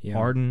 Zubac,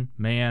 Harden,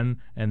 Mann,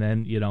 and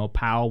then,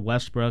 Powell,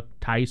 Westbrook,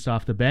 Tice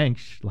off the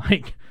bench.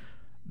 Like,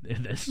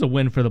 this is a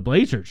win for the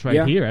Blazers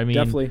here. I mean,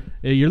 definitely.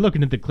 You're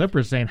looking at the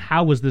Clippers saying,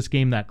 how was this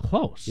game that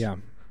close? Yeah.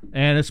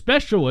 And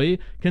especially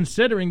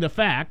considering the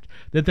fact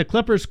that the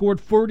Clippers scored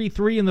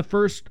 43 in the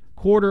first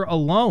quarter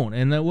alone,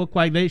 and that looked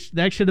like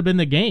that should have been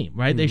the game,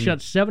 right? They shot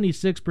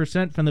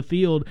 76% from the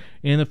field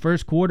in the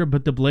first quarter,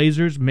 but the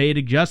Blazers made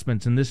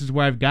adjustments, and this is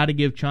where I've got to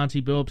give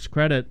Chauncey Billups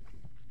credit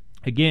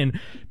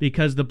again,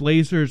 because the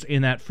Blazers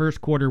in that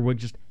first quarter were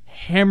just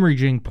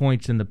hemorrhaging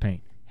points in the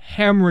paint.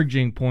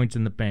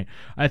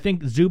 I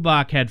think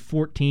Zubac had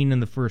 14 in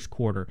the first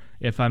quarter,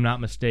 if I'm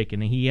not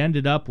mistaken, and he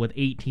ended up with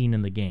 18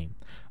 in the game.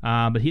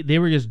 But they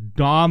were just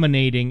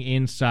dominating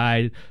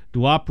inside.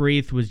 Duop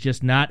Reith was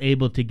just not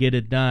able to get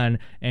it done,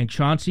 and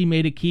Chauncey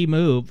made a key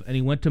move, and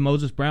he went to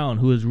Moses Brown,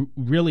 who has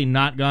really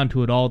not gone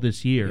to it all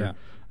this year.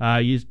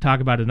 You talk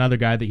about another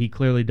guy that he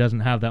clearly doesn't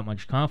have that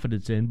much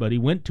confidence in, but he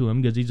went to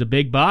him because he's a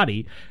big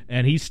body,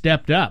 and he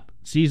stepped up.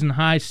 Season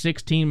high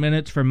 16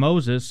 minutes for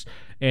Moses,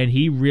 and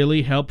he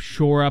really helped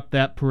shore up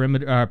that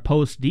perimeter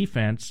post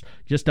defense.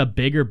 Just a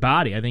bigger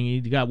body. I think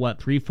he got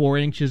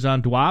 3-4 inches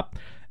on Duop,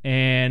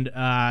 and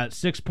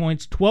 6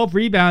 points, 12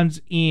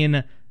 rebounds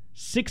in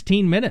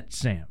 16 minutes,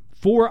 Sam.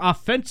 4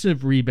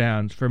 offensive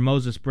rebounds for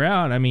Moses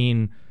Brown. I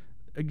mean,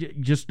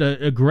 just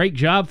a great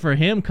job for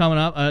him coming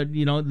up.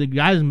 The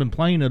guy hasn't been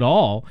playing at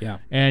all. Yeah.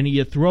 And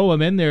you throw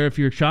him in there if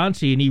you're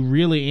Chauncey, and he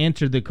really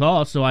answered the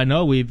call. So I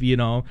know we've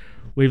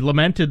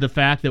lamented the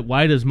fact that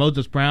why does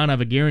Moses Brown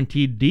have a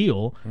guaranteed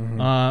deal?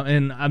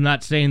 And I'm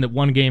not saying that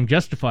one game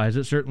justifies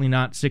it. Certainly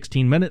not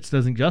 16 minutes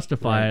doesn't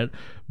justify it.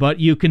 But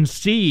you can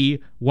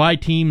see why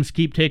teams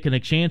keep taking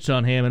a chance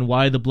on him and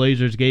why the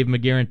Blazers gave him a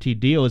guaranteed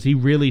deal, as he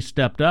really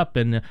stepped up.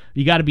 And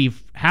you got to be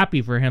happy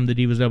for him that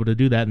he was able to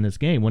do that in this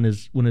game when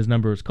his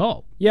number was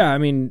called. Yeah, I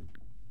mean,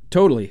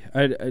 totally.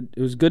 It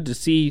was good to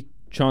see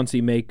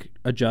Chauncey make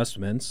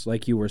adjustments,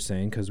 like you were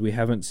saying, because we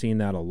haven't seen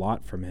that a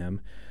lot from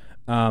him.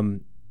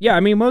 Yeah,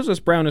 I mean, Moses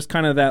Brown is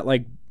kind of that,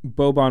 like,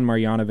 Boban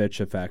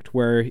Marjanovic effect,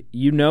 where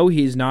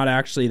he's not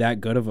actually that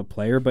good of a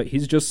player, but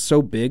he's just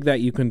so big that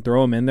you can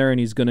throw him in there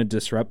and he's going to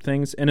disrupt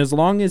things. And as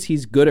long as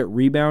he's good at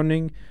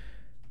rebounding,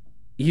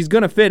 he's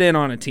going to fit in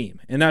on a team.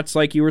 And that's,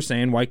 like you were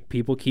saying, why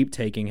people keep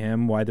taking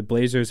him, why the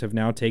Blazers have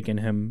now taken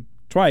him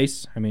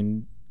twice, I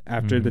mean,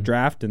 after the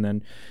draft, and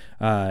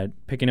then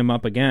picking him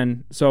up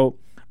again. So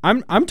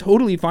I'm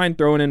totally fine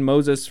throwing in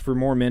Moses for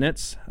more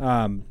minutes.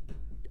 I'm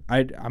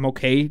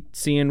okay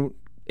seeing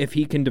if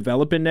he can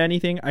develop into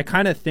anything. I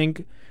kind of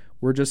think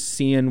we're just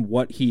seeing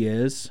what he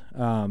is.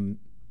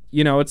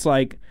 It's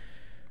like,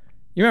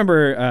 you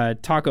remember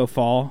Taco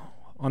Fall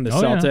on the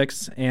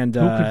Celtics? Yeah. And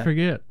who could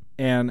forget?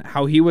 And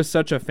how he was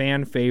such a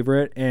fan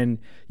favorite, and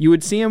you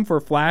would see him for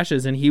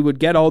flashes, and he would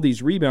get all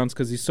these rebounds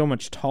because he's so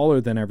much taller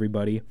than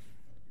everybody.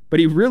 But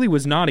he really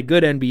was not a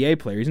good NBA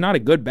player. He's not a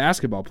good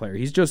basketball player.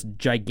 He's just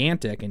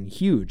gigantic and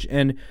huge.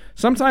 And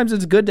sometimes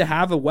it's good to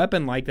have a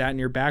weapon like that in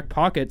your back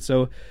pocket.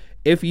 So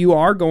if you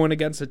are going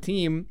against a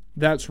team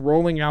that's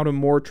rolling out a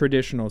more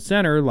traditional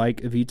center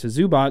like Ivica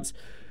Zubac,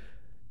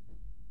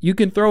 you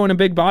can throw in a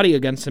big body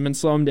against him and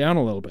slow him down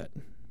a little bit.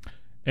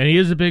 And he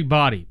is a big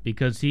body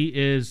because he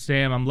is,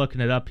 Sam, I'm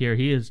looking it up here,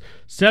 he is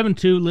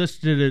 7'2",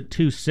 listed at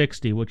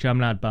 260, which I'm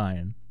not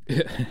buying.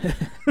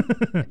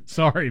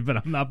 Sorry, but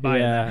I'm not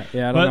buying that.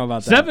 Yeah, I don't know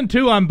about that.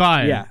 7'2", I'm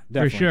buying. Yeah,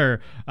 definitely. For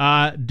sure.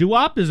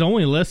 Duop is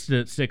only listed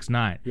at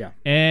 6'9". Yeah.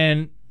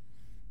 And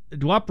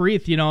Duop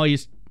Reith,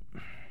 he's...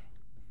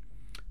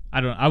 I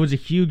don't know. I was a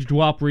huge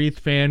Duop Reith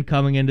fan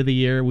coming into the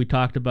year. We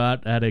talked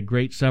about had a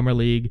great summer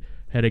league,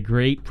 had a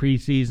great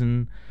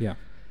preseason. Yeah.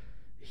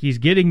 He's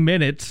getting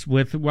minutes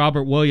with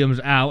Robert Williams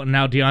out, and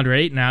now DeAndre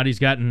Ayton out. He's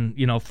gotten,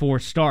 4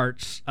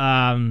 starts.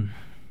 How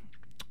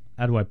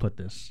do I put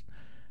this?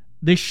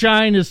 The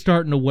shine is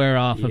starting to wear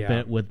off a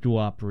bit with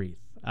Duop Reith.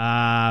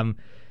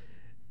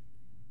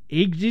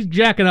 He's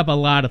jacking up a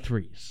lot of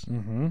threes.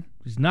 Mm-hmm.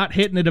 He's not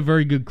hitting at a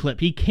very good clip.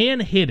 He can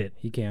hit it.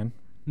 He can.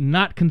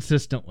 Not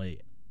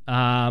consistently.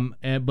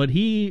 But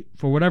he,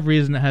 for whatever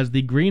reason, has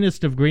the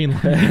greenest of green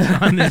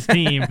lights on this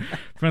team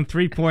from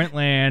three-point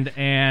land,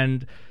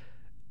 and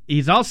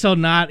he's also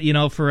not,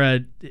 for a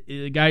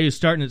guy who's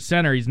starting at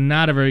center, he's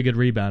not a very good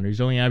rebounder.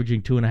 He's only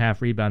averaging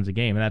 2.5 rebounds a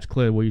game, and that's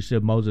clearly where you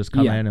said Moses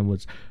come in and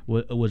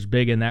was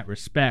big in that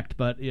respect.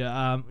 But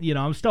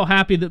I'm still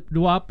happy that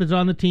Duop is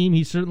on the team.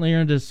 He certainly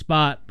earned his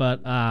spot,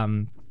 but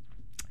I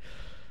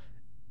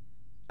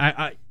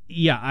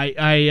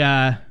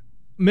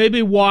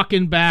maybe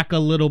walking back a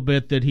little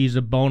bit that he's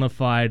a bona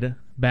fide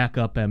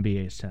backup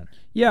NBA center.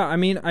 Yeah, I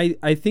mean,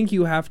 I think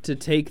you have to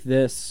take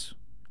this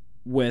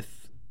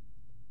with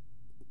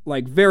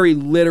like very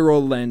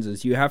literal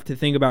lenses. You have to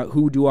think about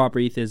who Duop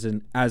Reith is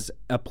as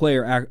a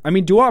player. I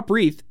mean, Duop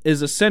Reith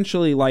is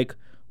essentially like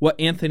what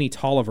Anthony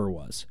Tolliver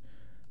was.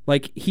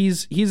 Like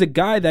he's a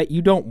guy that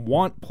you don't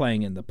want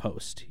playing in the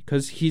post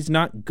because he's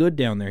not good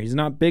down there. He's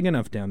not big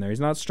enough down there. He's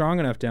not strong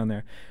enough down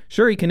there.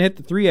 Sure, he can hit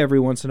the three every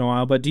once in a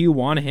while, but do you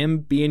want him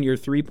being your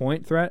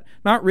 3-point threat?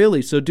 Not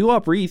really. So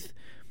Duop Reith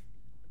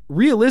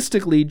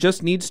realistically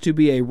just needs to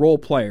be a role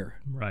player.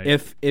 Right.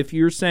 If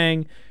you're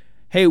saying,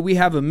 hey, we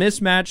have a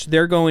mismatch,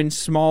 they're going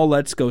small,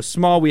 let's go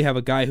small. We have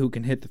a guy who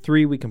can hit the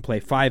three, we can play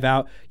 5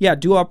 out. Yeah,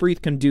 Duop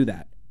Reith can do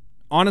that.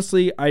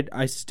 Honestly,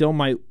 I still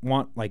might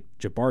want like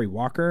Jabari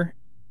Walker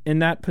in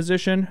that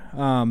position.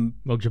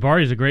 Well,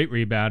 Jabari's a great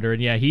rebounder,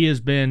 and yeah, he has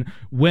been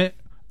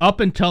up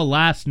until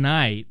last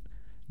night.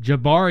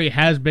 Jabari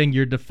has been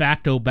your de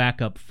facto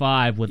backup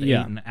 5 with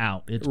Ayton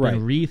out. It's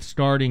been Reith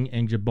starting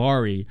and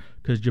Jabari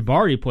because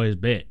Jabari plays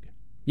big.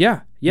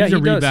 Yeah, he's a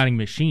rebounding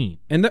machine,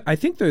 and I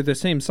think they're the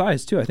same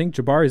size too. I think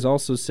Jabari's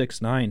also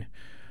 6'9",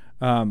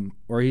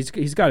 or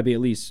he's got to be at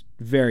least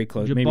very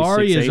close. Jabari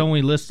maybe 6'8". is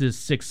only listed as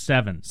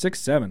 6'7".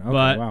 6'7". Okay,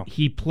 but wow.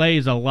 He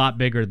plays a lot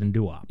bigger than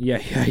Duop. Yeah,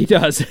 he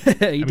does.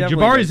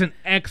 Jabari's an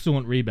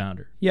excellent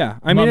rebounder. Yeah,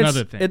 I mean,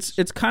 other things.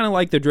 It's kind of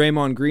like the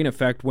Draymond Green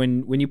effect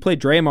when you play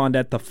Draymond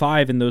at the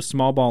 5 in those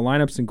small ball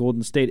lineups in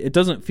Golden State. It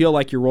doesn't feel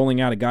like you're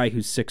rolling out a guy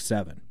who's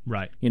 6'7".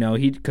 Right.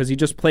 Because he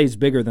just plays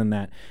bigger than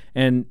that,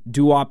 and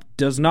Duop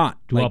does not.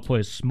 Duop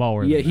plays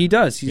smaller. Yeah, than he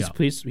that. does. He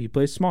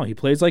plays small. He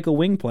plays like a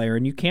wing player,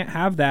 and you can't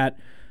have that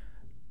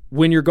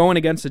when you're going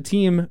against a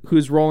team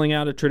who's rolling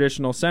out a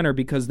traditional center,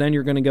 because then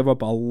you're going to give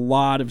up a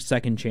lot of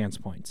second chance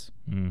points.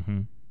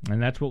 Mm-hmm.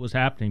 And that's what was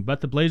happening. But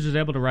the Blazers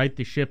able to right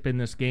the ship in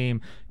this game,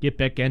 get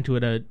back into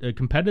it, a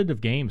competitive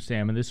game,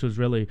 Sam, and this was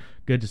really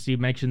good to see. You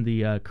mentioned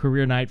the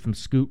career night from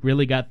Scoot,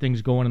 really got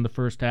things going in the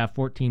first half,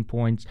 14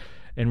 points,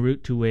 en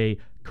route to a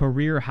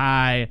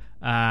career-high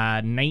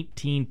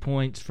 19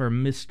 points for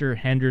Mr.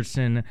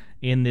 Henderson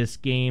in this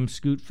game.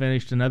 Scoot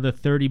finished another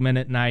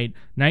 30-minute night,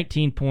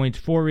 19 points,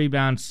 4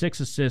 rebounds, 6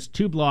 assists,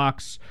 2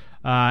 blocks,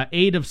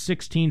 8 of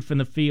 16 from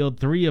the field,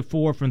 3 of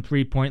 4 from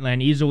three-point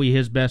land. Easily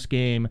his best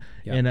game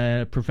in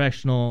a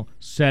professional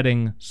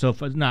setting. So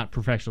not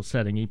professional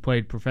setting. He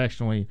played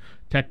professionally,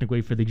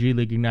 technically, for the G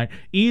League Ignite.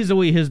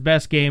 Easily his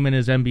best game in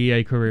his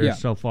NBA career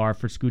so far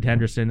for Scoot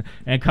Henderson.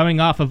 And coming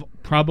off of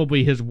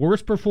probably his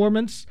worst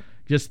performance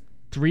just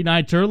 3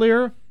 nights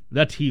earlier,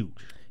 that's huge.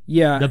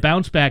 Yeah. The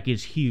bounce back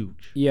is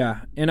huge.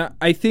 Yeah, and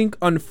I think,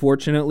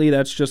 unfortunately,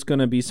 that's just going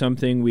to be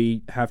something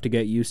we have to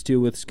get used to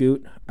with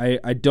Scoot.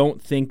 I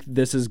don't think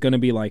this is going to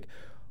be like,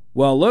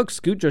 well, look,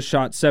 Scoot just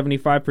shot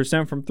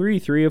 75% from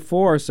 3 of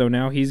 4, so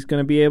now he's going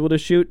to be able to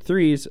shoot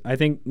threes. I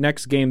think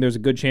next game there's a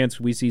good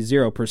chance we see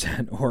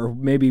 0% or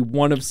maybe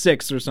 1 of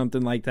 6 or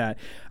something like that.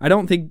 I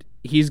don't think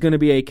he's going to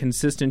be a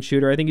consistent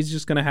shooter. I think he's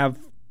just going to have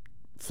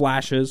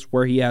flashes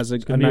where he has a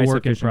nice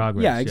work in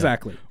progress. Yeah,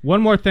 exactly.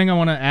 One more thing I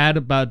want to add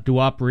about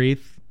Duop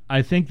Reith.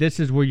 I think this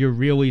is where you're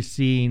really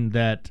seeing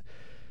that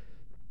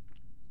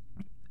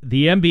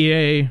the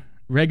NBA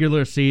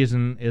regular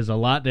season is a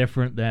lot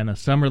different than a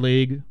summer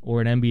league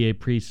or an NBA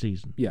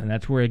preseason. Yeah. And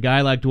that's where a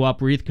guy like Duop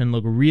Reith can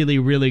look really,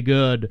 really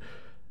good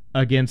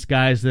against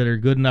guys that are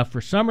good enough for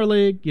summer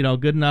league,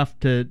 good enough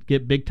to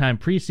get big time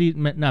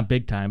preseason, not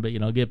big time, but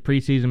get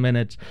preseason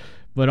minutes.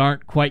 but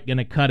aren't quite going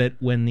to cut it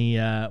when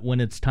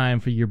it's time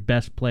for your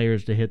best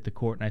players to hit the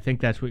court. And I think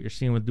that's what you're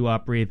seeing with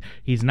Duop Reith.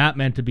 He's not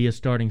meant to be a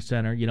starting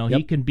center.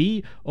 He can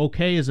be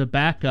okay as a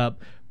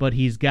backup, but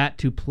he's got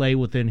to play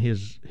within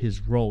his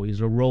role.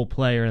 He's a role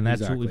player, and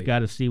that's what we've got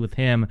to see with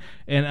him.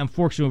 And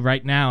unfortunately,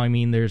 right now, I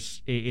mean,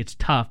 it's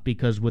tough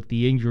because with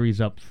the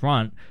injuries up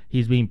front,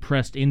 he's being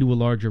pressed into a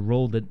larger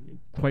role that,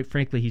 quite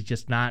frankly, he's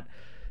just not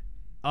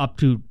up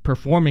to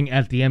performing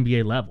at the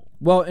NBA level.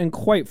 Well, and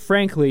quite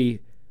frankly,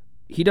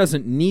 he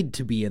doesn't need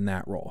to be in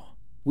that role.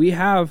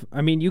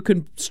 You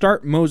can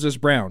start Moses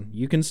Brown.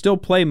 You can still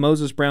play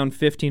Moses Brown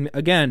 15.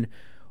 Again,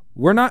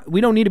 we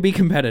don't need to be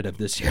competitive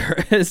this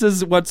year. This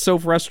is what's so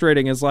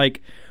frustrating is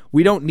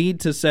we don't need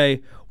to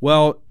say,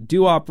 well,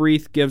 Duop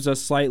Reith gives us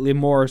slightly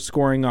more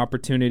scoring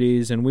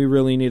opportunities and we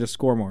really need to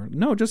score more.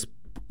 No, just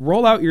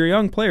roll out your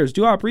young players.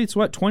 Duop Reith's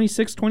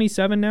 26,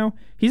 27 now?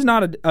 He's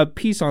not a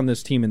piece on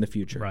this team in the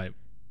future. Right.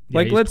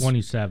 Yeah, he's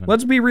 27.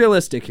 Let's be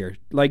realistic here.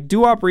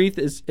 Duop Reith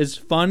is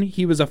fun.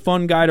 He was a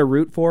fun guy to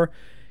root for.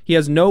 He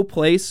has no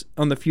place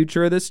on the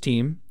future of this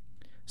team.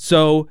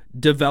 So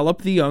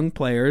develop the young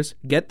players,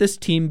 get this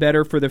team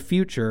better for the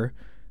future,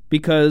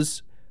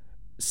 because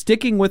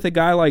sticking with a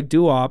guy like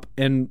Duop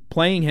and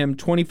playing him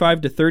 25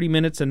 to 30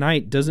 minutes a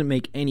night doesn't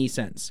make any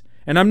sense.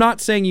 And I'm not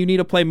saying you need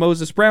to play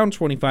Moses Brown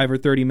 25 or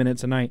 30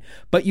 minutes a night,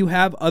 but you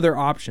have other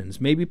options.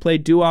 Maybe play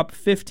Duop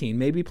 15,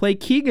 maybe play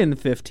Keegan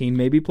 15,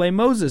 maybe play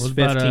Moses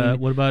 15.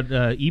 What about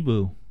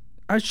Ibu?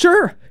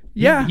 Sure.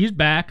 Yeah. He's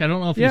back. I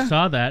don't know if you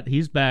saw that.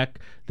 He's back.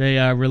 They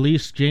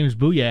released James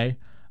Bouye.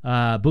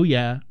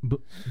 Bouye,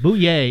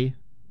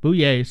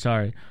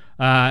 sorry.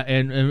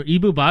 And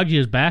Ibu Baji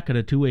is back at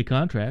a 2-way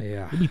contract.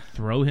 Yeah. Maybe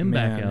throw him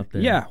back out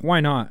there. Yeah,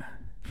 why not?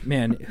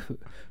 Man,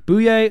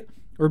 Bouye,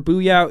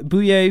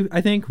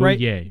 I think, right?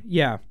 Bouye.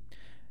 Yeah.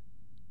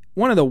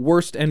 One of the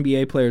worst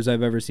NBA players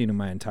I've ever seen in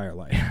my entire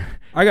life.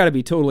 I got to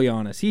be totally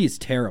honest. He's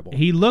terrible.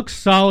 He looked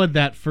solid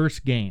that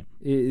first game.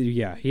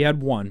 Yeah, he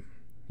had one.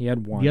 The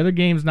other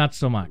games, not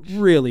so much.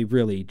 Really,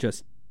 really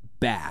just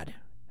bad.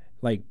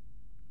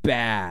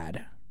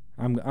 Bad.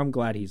 I'm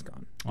glad he's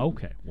gone.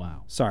 Okay,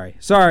 wow. Sorry.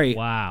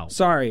 Wow.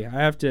 Sorry,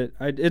 I have to.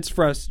 It's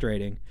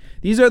frustrating.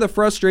 These are the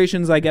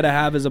frustrations I get to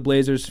have as a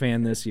Blazers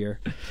fan this year.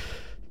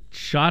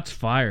 Shots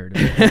fired.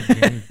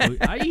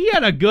 He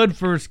had a good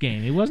first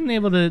game. He wasn't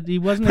able to.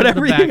 But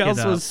everything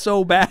else was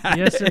so bad.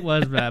 Yes, it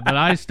was bad. But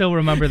I still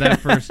remember that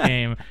first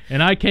game,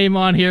 and I came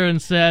on here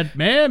and said,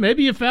 "Man,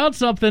 maybe you found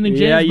something in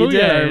James Yeah, you Bouye."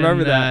 did. I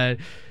remember that.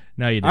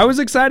 No, you didn't. I was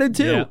excited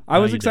too. Yeah, I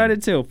was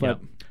excited too.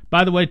 But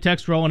by the way,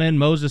 text rolling in.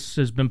 Moses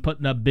has been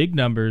putting up big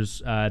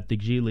numbers at the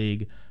G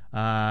League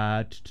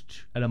at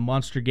a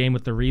monster game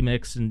with the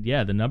Remix, and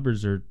the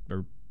numbers are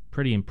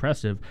pretty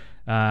impressive.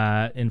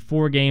 In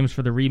 4 games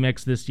for the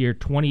Remix this year,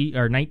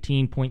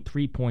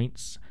 19.3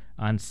 points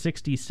on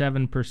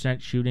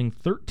 67% shooting,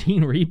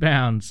 13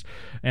 rebounds,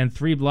 and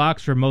 3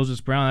 blocks for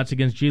Moses Brown. That's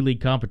against G League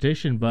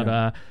competition,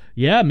 but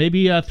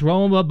maybe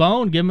throw him a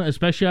bone, give him,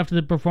 especially after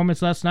the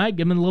performance last night,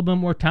 give him a little bit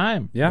more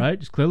time. Yeah, right.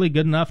 It's clearly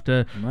good enough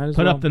to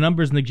put up the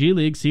numbers in the G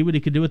League, see what he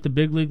could do at the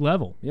big league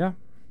level. Yeah.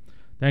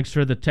 Thanks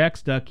for the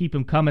text. Keep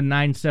them coming,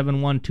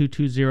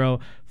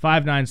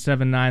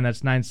 971-220-5979.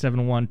 That's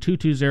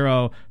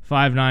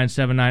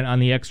 971-220-5979 on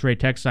the X-Ray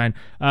text line.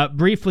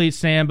 Briefly,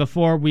 Sam,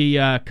 before we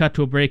cut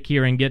to a break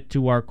here and get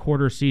to our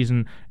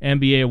quarter-season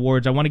NBA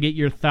awards, I want to get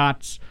your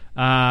thoughts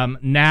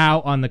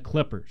now on the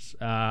Clippers,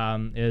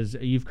 as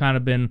you've kind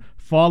of been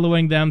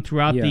following them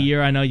throughout the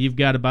year. I know you've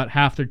got about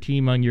half their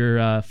team on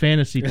your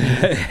fantasy team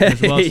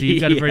as well, so you've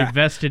got a very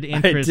vested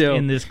interest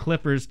in this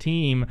Clippers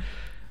team.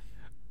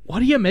 What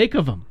do you make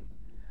of them?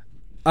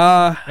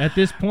 At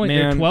this point,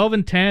 they're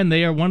 12-10.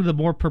 They are one of the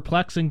more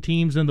perplexing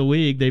teams in the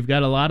league. They've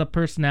got a lot of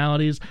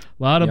personalities,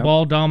 a lot of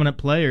ball-dominant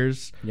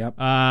players. Yep.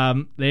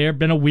 They have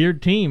been a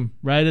weird team,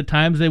 right? At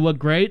times they look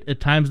great. At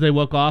times they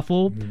look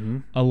awful. Mm-hmm.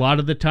 A lot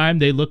of the time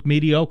they look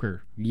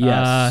mediocre.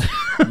 Yes.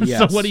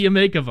 So what do you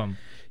make of them?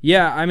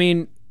 Yeah, I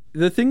mean,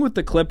 the thing with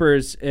the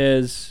Clippers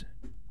is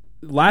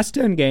last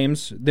 10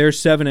 games, they're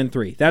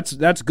 7-3.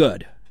 That's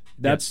good.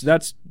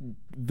 That's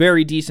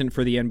very decent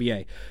for the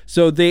NBA.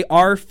 So they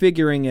are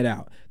figuring it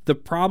out. The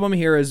problem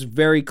here is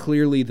very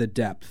clearly the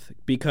depth,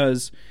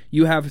 because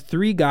you have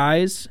 3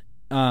 guys.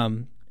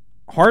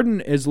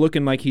 Harden is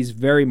looking like he's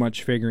very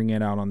much figuring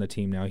it out on the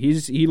team now.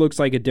 He looks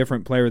like a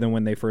different player than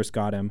when they first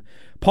got him.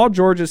 Paul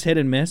George is hit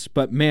and miss,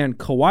 but man,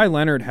 Kawhi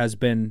Leonard has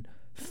been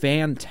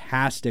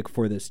fantastic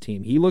for this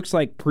team. He looks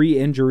like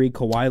pre-injury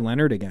Kawhi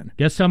Leonard again.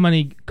 Guess how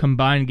many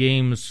combined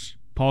games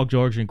Paul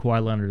George and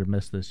Kawhi Leonard have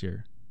missed this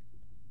year?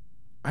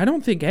 I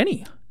don't think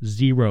any.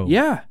 0.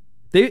 Yeah.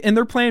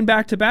 They're playing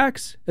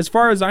back-to-backs. As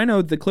far as I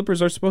know, the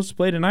Clippers are supposed to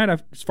play tonight.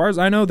 As far as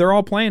I know, they're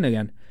all playing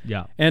again.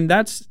 Yeah. And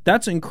that's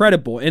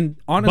incredible. And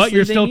honestly, but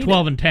you're still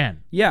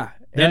 12-10. Yeah.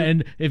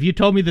 And if you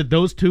told me that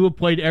those two have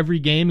played every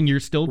game and you're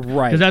still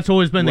right, because that's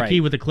always been the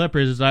key with the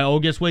Clippers is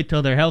just wait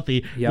till they're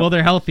healthy. Well,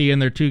 they're healthy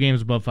and they're 2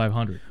 games above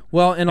 500.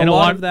 Well, and a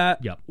lot of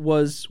that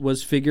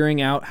was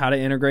figuring out how to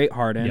integrate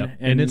Harden. Yep.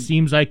 And it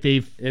seems like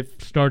they've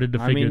started to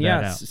figure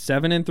that out.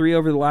 7-3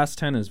 over the last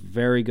 10 is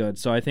very good.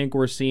 So I think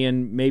we're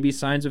seeing maybe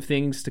signs of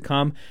things to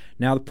come.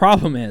 Now the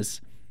problem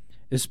is,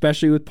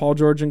 especially with Paul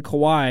George and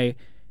Kawhi,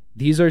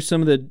 these are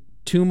some of the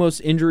 2 most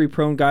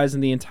injury-prone guys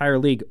in the entire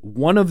league.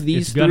 One of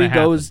these 3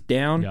 goes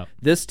down,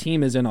 this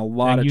team is in a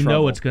lot of trouble. You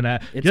know it's going to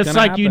happen. Just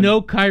like you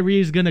know Kyrie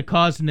is going to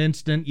cause an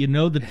instant, you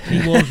know the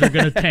T-Wolves are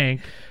going to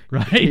tank,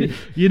 right?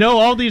 You know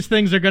all these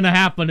things are going to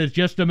happen. It's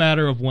just a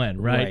matter of when,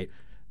 right?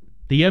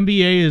 The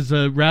NBA is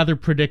a rather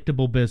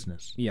predictable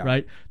business,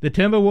 right? The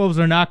Timberwolves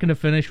are not going to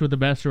finish with the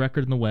best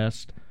record in the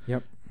West.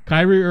 Yep.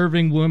 Kyrie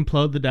Irving will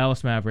implode the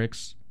Dallas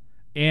Mavericks,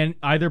 and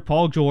either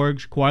Paul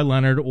George, Kawhi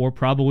Leonard, or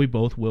probably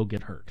both will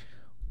get hurt.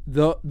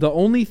 The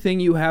only thing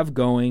you have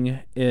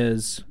going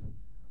is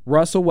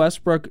Russell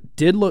Westbrook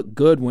did look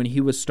good when he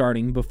was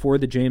starting before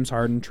the James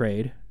Harden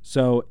trade.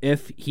 So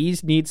if he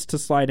needs to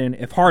slide in,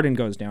 if Harden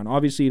goes down,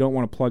 obviously you don't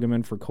want to plug him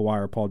in for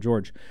Kawhi or Paul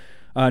George.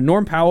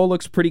 Norm Powell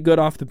looks pretty good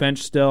off the bench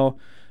still.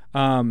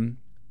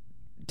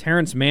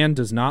 Terrence Mann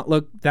does not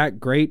look that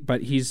great,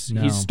 but he's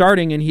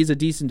starting and he's a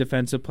decent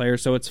defensive player,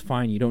 so it's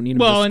fine. You don't need him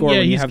to score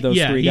when you have those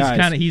 3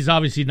 guys. He's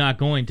obviously not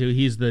going to.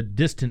 He's the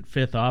distant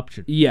 5th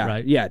option.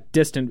 Right?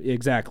 Distant,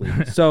 exactly.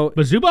 So,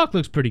 but Zubac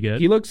looks pretty good.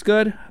 He looks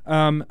good.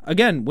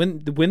 Again,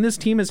 when this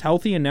team is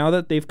healthy and now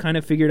that they've kind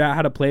of figured out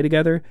how to play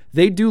together,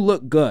 they do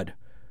look good.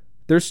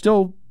 They're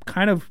still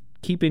kind of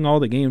keeping all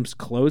the games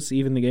close,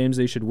 even the games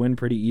they should win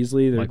pretty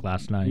easily. Like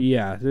last night.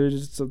 Yeah,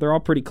 they're all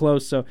pretty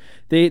close. So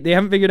they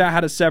haven't figured out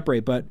how to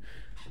separate. But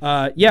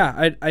I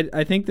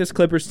think this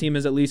Clippers team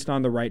is at least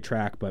on the right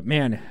track. But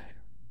man,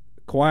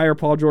 Kawhi or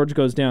Paul George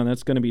goes down,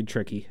 that's going to be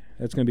tricky.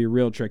 That's going to be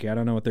real tricky. I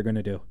don't know what they're going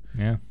to do.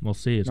 Yeah, we'll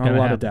see. It's not a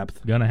lot happen. of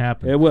depth. Going to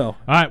happen. It will.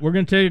 All right, we're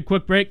going to take a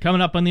quick break.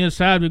 Coming up on the other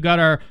side, we've got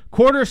our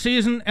quarter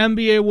season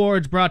NBA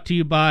awards brought to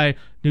you by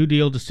New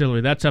Deal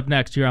Distillery. That's up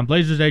next here on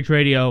Blazers Edge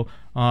Radio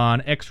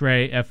on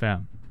X-Ray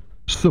FM.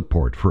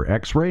 Support for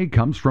X-Ray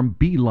comes from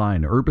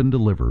Beeline Urban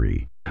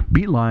Delivery.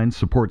 Beeline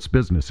supports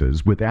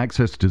businesses with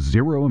access to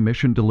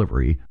zero-emission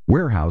delivery,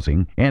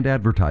 warehousing, and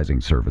advertising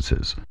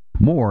services.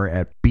 More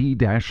at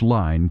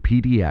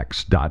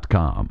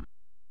b-linepdx.com.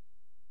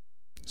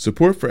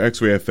 Support for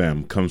X-Ray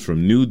FM comes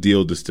from New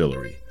Deal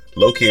Distillery,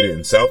 located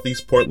in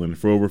Southeast Portland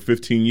for over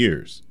 15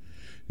 years.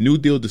 New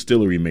Deal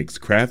Distillery makes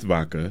craft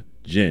vodka,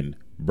 gin,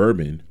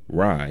 bourbon,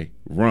 rye,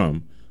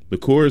 rum,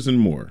 liqueurs, and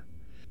more.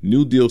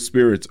 New Deal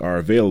spirits are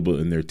available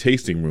in their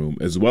tasting room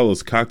as well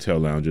as cocktail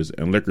lounges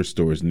and liquor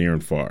stores near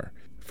and far.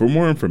 For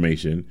more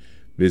information,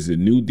 visit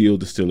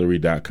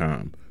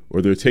newdealdistillery.com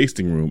or their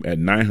tasting room at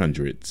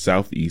 900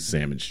 Southeast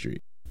Salmon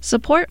Street.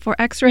 Support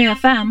for X-Ray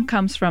FM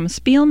comes from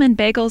Spielman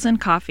Bagels and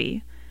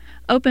Coffee.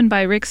 Opened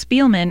by Rick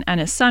Spielman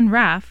and his son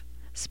Raph,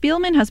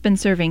 Spielman has been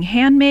serving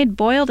handmade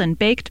boiled and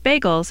baked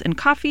bagels and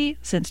coffee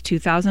since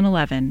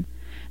 2011.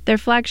 Their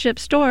flagship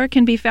store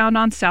can be found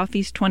on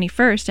Southeast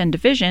 21st and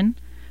Division,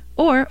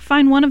 or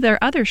find one of their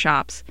other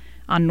shops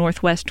on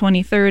Northwest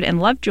 23rd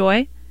and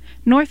Lovejoy,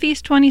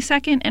 Northeast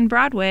 22nd and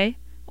Broadway,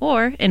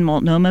 or in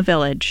Multnomah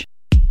Village.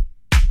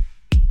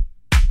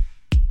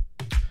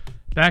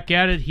 Back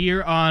at it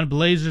here on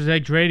Blazers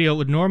Edge Radio. It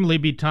would normally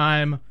be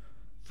time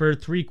for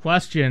 3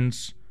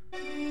 questions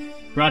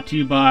brought to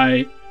you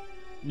by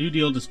New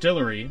Deal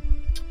Distillery.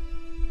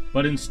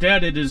 But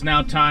instead, it is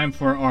now time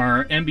for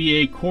our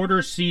NBA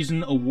quarter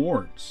season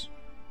awards.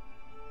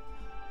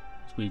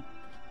 As we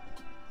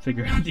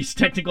figure out these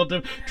technical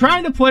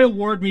trying to play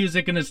award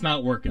music and it's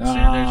not working.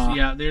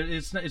 Sam.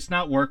 It's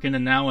not working,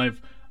 and now I've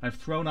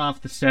thrown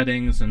off the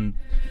settings and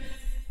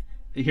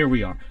here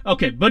we are.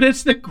 Okay, but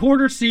it's the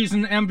quarter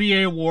season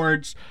NBA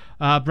awards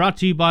brought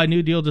to you by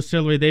New Deal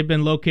Distillery. They've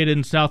been located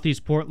in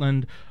Southeast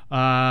Portland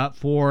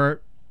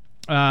for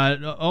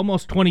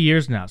almost 20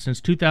 years now.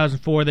 Since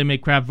 2004, they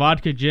make craft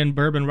vodka, gin,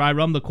 bourbon, rye,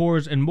 rum,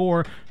 liqueurs, and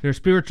more. Their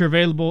spirits are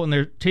available in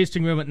their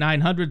tasting room at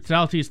 900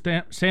 Southeast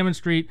Salmon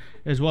Street,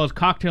 as well as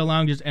cocktail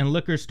lounges and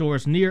liquor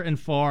stores near and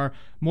far.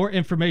 More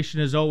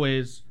information, as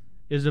always,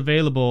 is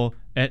available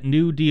at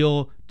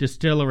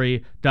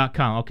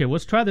newdealdistillery.com. Okay,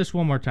 let's try this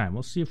one more time.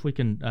 We'll see if we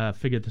can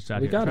figure this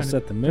out. We got to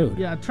set the mood.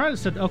 Yeah, try to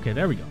set... Okay,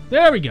 there we go.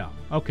 There we go.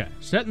 Okay,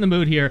 setting the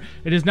mood here.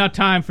 It is now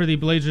time for the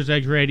Blazers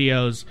Edge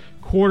Radio's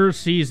quarter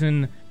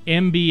season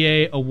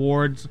NBA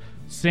awards.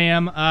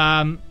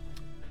 Sam,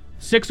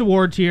 6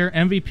 awards here: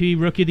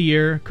 MVP, Rookie of the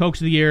Year, Coach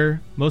of the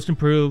Year, Most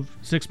Improved,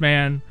 Sixth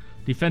Man,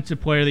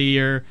 Defensive Player of the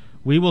Year.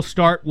 We will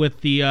start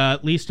with the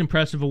least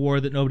impressive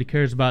award that nobody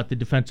cares about, the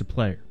Defensive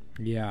Player.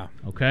 Yeah.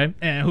 Okay.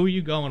 And who are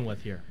you going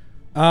with here?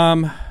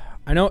 I'm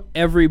I know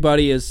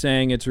everybody is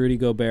saying it's Rudy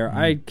Gobert.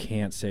 I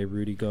can't say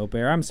Rudy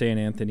Gobert. I'm saying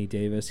Anthony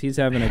Davis. He's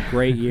having a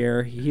great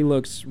year. He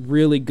looks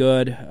really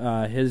good.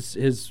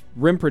 His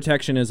rim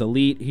protection is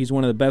elite. He's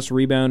one of the best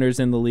rebounders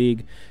in the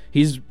league.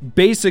 He's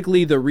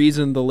basically the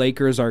reason the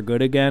Lakers are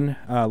good again.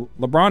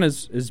 LeBron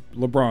is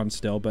LeBron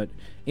still, but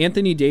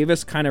Anthony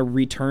Davis kind of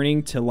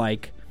returning to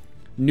like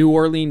New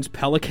Orleans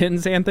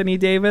Pelicans Anthony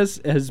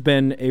Davis has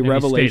been a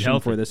revelation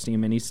for this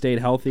team, and he stayed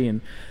healthy.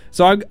 And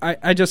so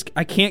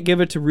I can't give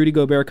it to Rudy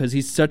Gobert because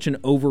he's such an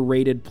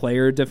overrated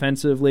player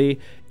defensively.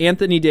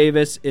 Anthony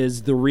Davis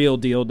is the real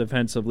deal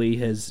defensively.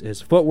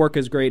 His footwork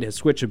is great. His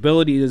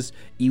switchability is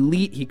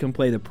elite. He can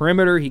play the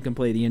perimeter. He can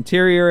play the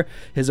interior.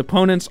 His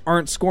opponents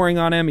aren't scoring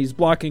on him. He's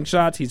blocking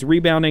shots. He's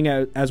rebounding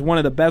as one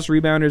of the best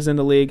rebounders in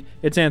the league.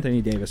 It's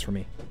Anthony Davis for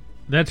me.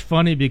 That's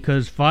funny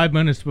because 5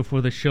 minutes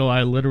before the show,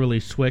 I literally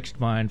switched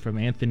mine from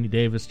Anthony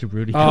Davis to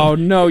Rudy Gobert. Oh,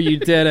 no, you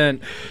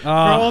didn't. For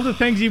all the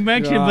things you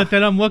mentioned, but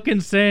then I'm looking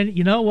saying,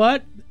 you know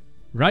what?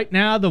 Right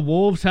now, the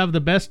Wolves have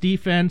the best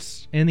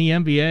defense in the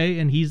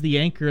NBA, and he's the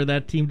anchor of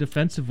that team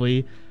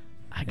defensively.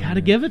 I got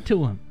to give it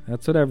to him.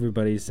 That's what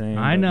everybody's saying.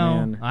 I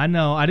know.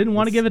 I didn't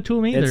want to give it to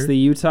him either. It's the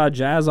Utah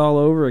Jazz all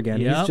over again.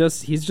 Yep.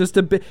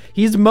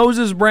 He's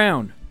Moses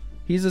Brown.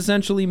 He's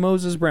essentially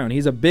Moses Brown.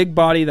 He's a big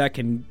body that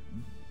can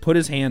put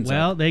his hands up.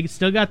 Well, they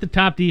still got the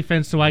top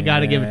defense, so I got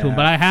to give it to him.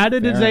 But I had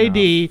it as AD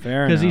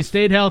because he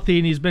stayed healthy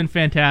and he's been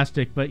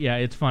fantastic. But yeah,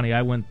 it's funny.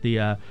 I went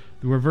the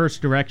reverse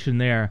direction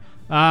there.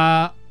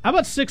 How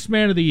about sixth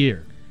man of the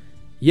year?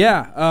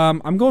 Yeah,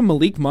 I'm going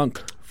Malik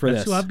Monk for this.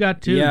 That's who I've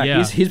got too.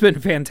 Yeah. He's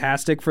been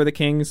fantastic for the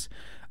Kings.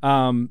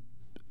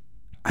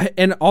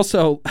 And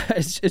also,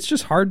 it's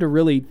just hard to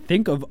really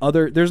think of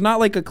other. There's not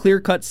like a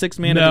clear-cut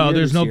six-man of the year. No,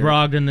 there's no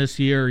Brogdon this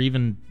year, or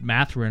even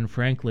Mathurin,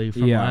 frankly,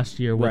 from last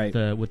year with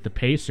the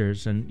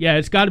Pacers. And yeah,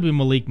 it's got to be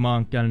Malik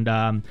Monk,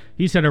 and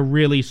he's had a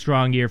really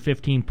strong year.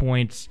 15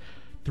 points,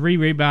 3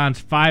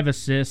 rebounds, 5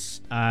 assists.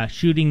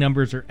 Shooting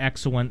numbers are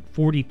excellent.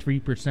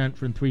 43%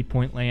 from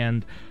three-point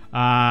land.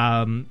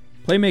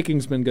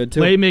 Playmaking's been good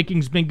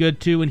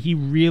too. And he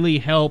really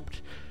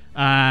helped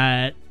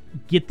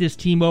get this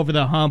team over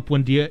the hump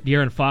when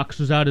De'Aaron Fox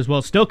was out as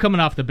well. Still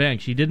coming off the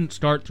bench. He didn't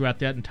start throughout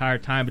that entire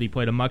time, but he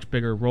played a much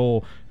bigger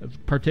role,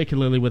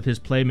 particularly with his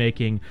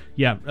playmaking.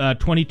 Yeah,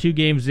 22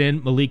 games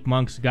in, Malik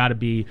Monk's got to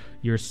be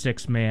your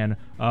sixth man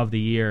of the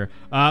year.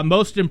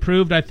 Most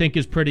improved, I think,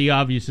 is pretty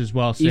obvious as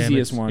well, Sam.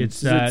 Easiest one.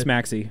 It's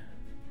Maxey.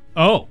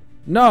 Oh.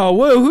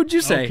 No, who'd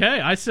you say?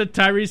 Okay, I said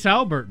Tyrese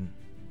Halliburton.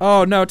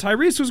 Oh, no,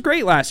 Tyrese was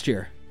great last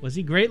year. Was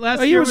he great last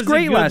year? He was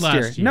great last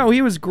year. No,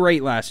 he was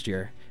great last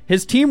year.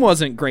 His team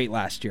wasn't great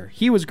last year.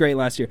 He was great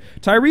last year.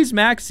 Tyrese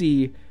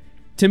Maxey,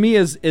 to me,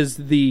 is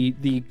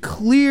the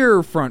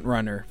clear front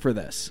runner for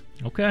this.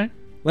 Okay.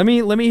 Let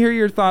me hear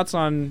your thoughts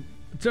on.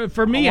 So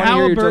for me,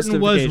 Halliburton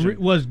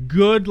was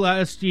good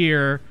last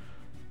year,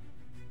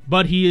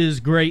 but he is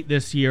great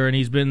this year, and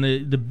he's been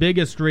the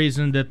biggest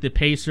reason that the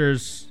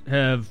Pacers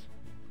have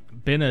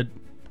been a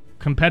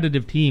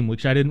competitive team,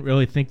 which I didn't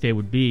really think they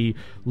would be.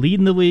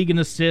 Leading the league in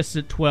assists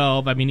at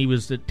 12. I mean, he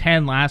was at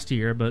 10 last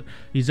year, but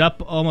he's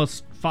up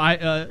almost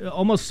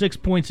 6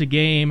 points a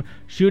game.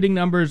 Shooting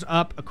numbers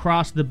up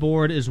across the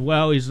board as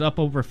well. He's up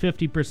over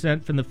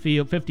 50% from the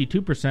field,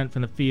 52%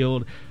 from the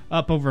field,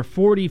 up over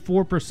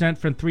 44%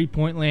 from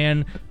three-point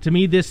land. To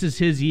me, this is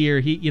his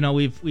year.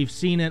 We've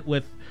seen it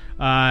with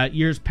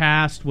years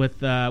past with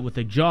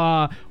the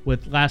Jaw,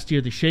 with last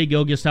year the Shai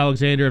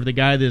Gilgeous-Alexander, of the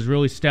guy that has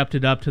really stepped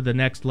it up to the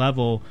next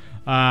level.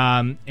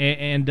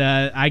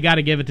 I got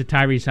to give it to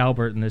Tyrese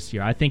Halliburton this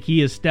year. I think he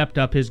has stepped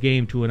up his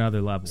game to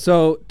another level.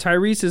 So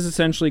Tyrese is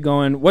essentially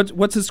going.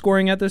 What's his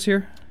scoring at this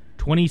year?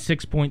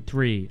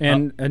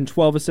 26.3 and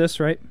 12 assists,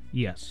 right?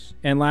 Yes.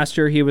 And last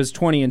year he was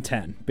 20 and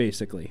 10,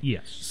 basically.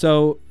 Yes.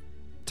 So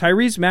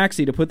Tyrese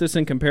Maxey, to put this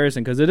in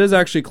comparison, because it is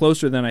actually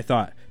closer than I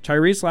thought.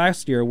 Tyrese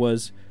last year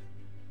was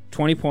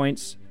 20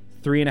 points,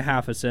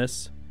 3.5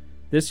 assists.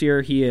 This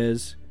year he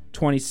is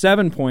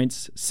 27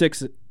 points,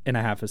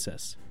 6.5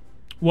 assists.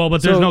 Well,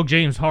 but there's no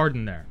James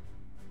Harden there.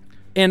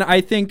 And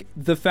I think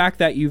the fact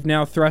that you've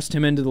now thrust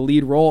him into the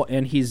lead role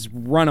and he's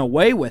run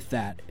away with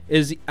that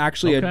is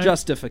actually a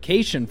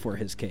justification for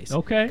his case.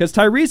 Okay. Because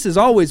Tyrese has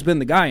always been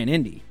the guy in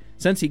Indy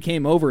since he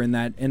came over in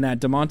that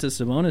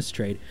Domantas Sabonis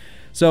trade.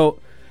 So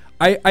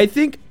I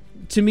think,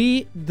 to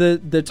me, the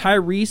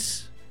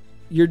Tyrese,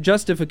 your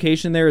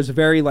justification there is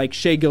very like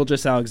Shai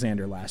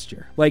Gilgeous-Alexander last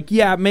year. Like,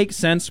 yeah, it makes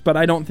sense, but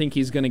I don't think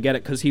he's going to get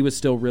it because he was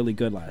still really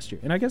good last year.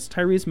 And I guess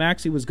Tyrese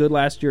Maxey was good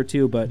last year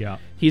too, but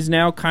he's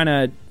now kind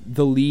of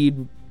the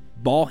lead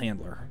ball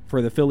handler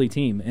for the Philly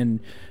team. And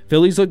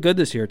Philly's looked good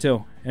this year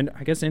too. And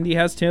I guess Indy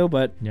has too,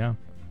 but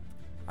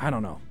I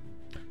don't know.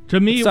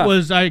 To me,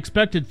 I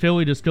expected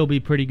Philly to still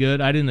be pretty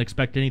good. I didn't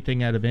expect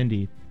anything out of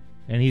Indy.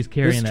 And he's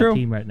carrying that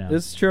team right now.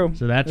 This is true.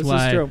 So that's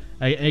why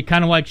I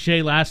kind of like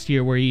Shai last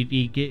year, where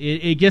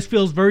it just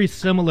feels very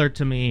similar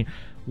to me,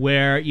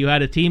 where you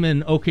had a team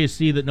in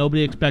OKC that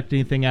nobody expected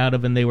anything out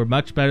of, and they were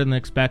much better than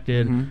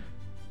expected. Mm-hmm.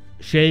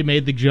 Shai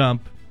made the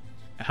jump.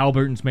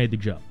 Halliburton's made the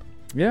jump.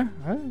 Yeah.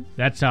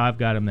 That's how I've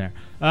got him there.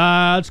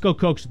 Let's go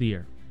Coach of the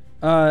Year.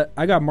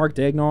 I got Mark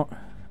Daigneault.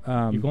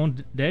 You're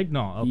going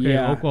Daigneault. Okay,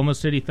 yeah. Oklahoma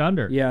City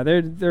Thunder. Yeah,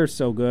 they're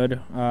so good.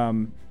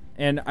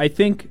 And I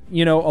think,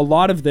 a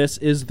lot of this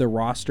is the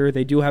roster.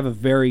 They do have a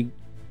very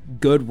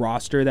good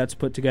roster that's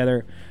put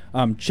together.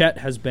 Chet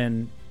has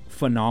been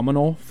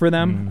phenomenal for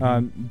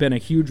them. Been a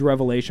huge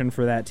revelation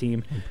for that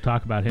team. We'll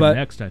talk about him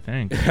next, I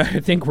think.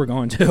 I think we're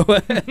going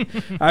to.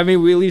 I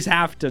mean, we at least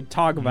have to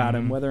talk about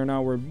him, whether or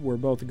not we're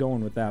both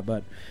going with that.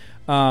 But,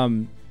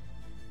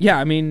 yeah,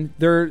 I mean,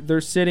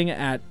 they're sitting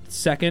at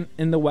second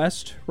in the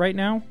West right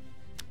now.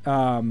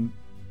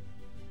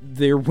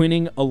 They're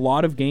winning a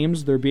lot of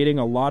games. They're beating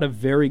a lot of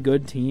very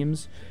good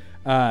teams.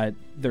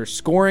 They're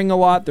scoring a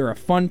lot. They're a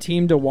fun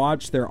team to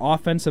watch. Their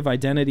offensive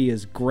identity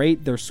is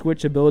great. Their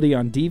switchability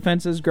on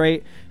defense is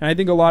great. And I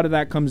think a lot of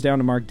that comes down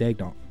to Mark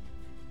Daigneault.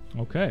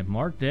 Okay,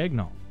 Mark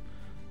Daigneault.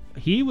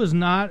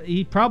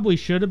 He probably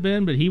should have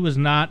been, but he was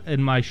not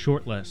in my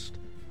short list.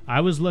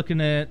 I was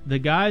looking at the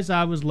guys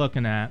I was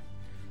looking at.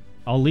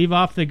 I'll leave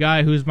off the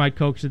guy who's my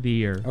Coach of the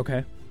Year.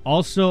 Okay.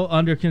 Also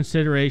under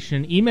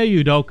consideration, Ime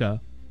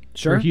Udoka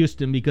for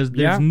Houston, because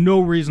there's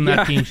no reason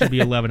that team should be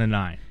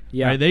 11-9.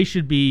 Yeah, right? They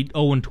should be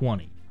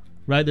 0-20.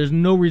 Right? There's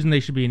no reason they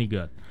should be any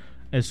good.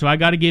 And so I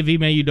got to give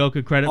Ime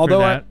Udoka credit for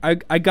that.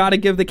 I got to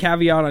give the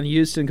caveat on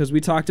Houston because we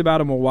talked about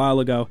them a while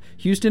ago.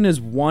 Houston is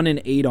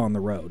 1-8 on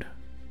the road.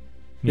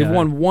 They've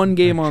won one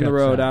game on the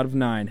road out of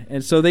 9.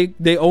 And so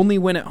they only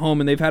win at home,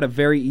 and they've had a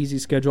very easy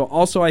schedule.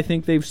 Also, I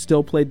think they've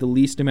still played the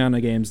least amount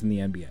of games in the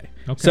NBA.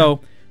 Okay.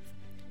 So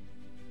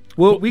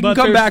we can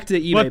come back to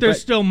eBay. But they're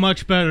still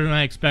much better than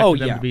I expected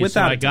them to be,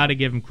 so I got to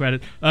give him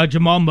credit.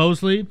 Jamal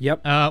Mosley,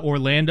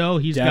 Orlando,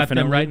 he's got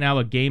them right now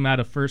a game out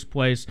of first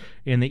place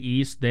in the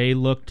East. They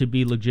look to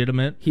be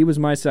legitimate. He was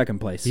my second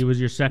place. He was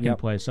your second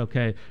place.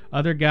 Okay.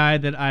 Other guy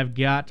that I've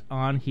got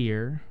on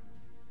here.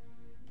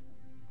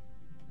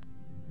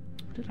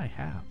 What did I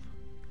have?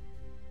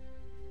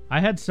 I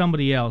had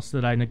somebody else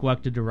that I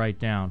neglected to write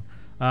down.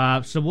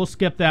 So we'll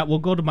skip that. We'll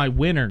go to my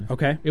winner.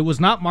 Okay. It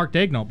was not Mark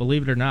Daigneault,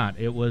 believe it or not.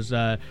 It was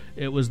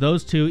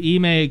those two.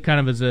 Ime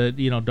kind of as a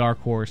dark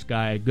horse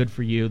guy. Good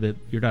for you that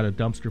you're not a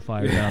dumpster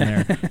fire down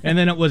there. And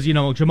then it was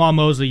Jamal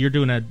Mosley. You're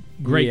doing a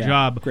great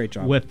job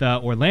with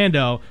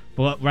Orlando.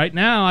 But right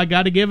now I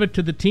got to give it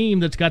to the team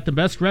that's got the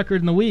best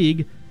record in the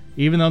league.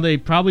 Even though they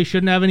probably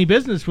shouldn't have any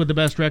business with the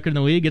best record in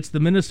the league, it's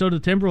the Minnesota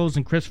Timberwolves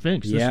and Chris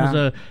Finch.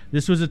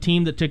 This was a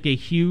team that took a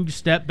huge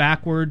step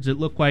backwards. It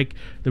looked like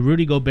the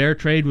Rudy Gobert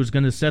trade was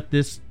going to set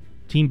this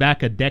team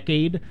back a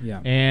decade.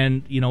 Yeah.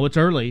 And it's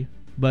early,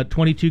 but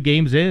 22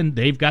 games in,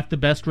 they've got the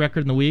best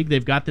record in the league.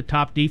 They've got the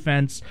top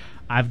defense.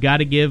 I've got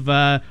to give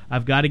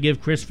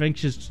Chris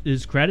Finch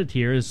his credit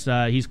here.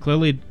 He's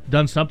clearly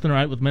done something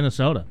right with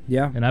Minnesota.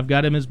 Yeah. And I've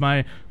got him as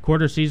my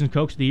quarter season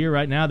Coach of the Year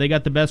right now. They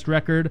got the best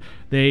record.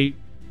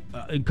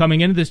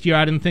 Coming into this year,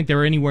 I didn't think they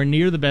were anywhere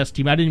near the best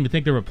team. I didn't even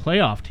think they were a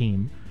playoff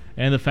team.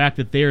 And the fact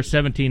that they are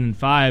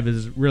 17-5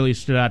 has really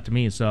stood out to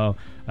me. So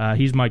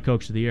he's my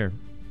Coach of the Year.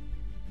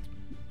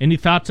 Any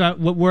thoughts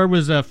on where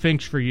was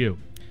Finch for you?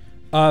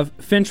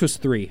 Finch was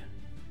 3.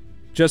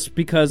 Just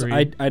because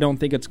I don't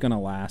think it's going to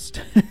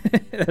last.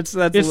 It's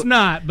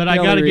not, but I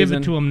got to give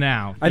it to him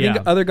now. I think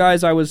other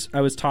guys I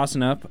was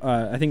tossing up.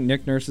 I think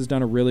Nick Nurse has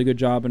done a really good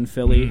job in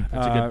Philly.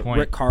 That's a good point.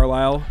 Rick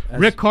Carlisle.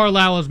 Rick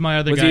Carlisle is my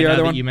other guy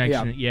that you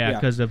mentioned. Yeah,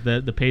 because of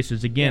the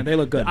Pacers. Again, they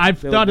look good. I've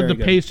thought of the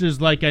Pacers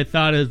like I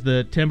thought of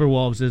the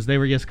Timberwolves, as they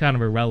were just kind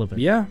of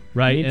irrelevant. Yeah.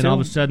 Right? And all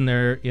of a sudden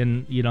they're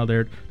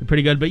they're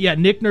pretty good. But yeah,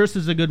 Nick Nurse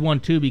is a good one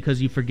too,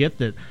 because you forget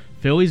that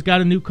Philly's got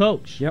a new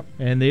coach. Yep.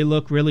 And they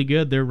look really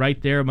good. They're right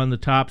there among the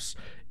tops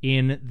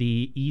in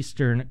the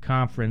Eastern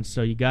Conference.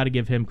 So you got to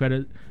give him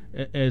credit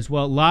as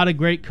well. A lot of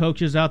great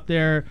coaches out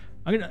there.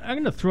 I'm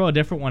gonna throw a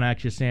different one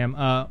at you,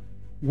 Sam.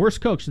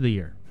 Worst coach of the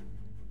year.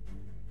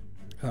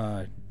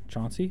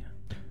 Chauncey?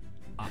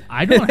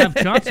 I don't have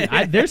Chauncey.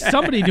 There's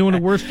somebody doing a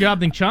worse job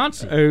than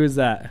Chauncey. Who's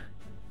that?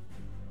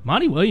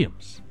 Monty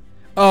Williams.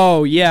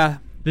 Oh, yeah.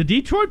 The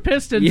Detroit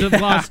Pistons have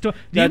lost. Do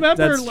you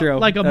remember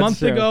like a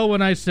month ago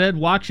when I said,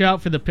 watch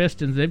out for the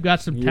Pistons? They've got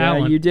some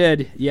talent. Yeah, you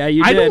did.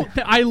 I did.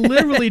 I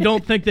literally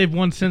don't think they've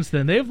won since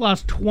then. They've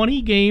lost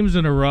 20 games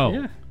in a row.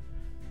 Yeah.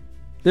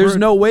 There's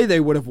no way they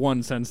would have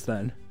won since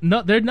then. No,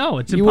 it's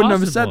impossible. You wouldn't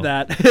have said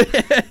that.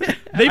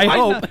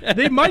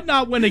 They might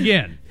not win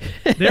again.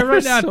 They're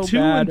right now so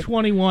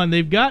 2-21.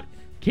 They've got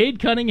Cade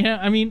Cunningham.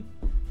 I mean,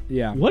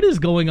 yeah. What is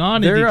going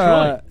on in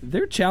Detroit?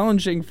 They're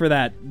challenging for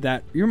that.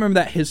 You remember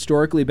that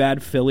historically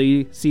bad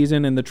Philly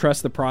season in the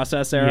Trust the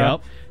Process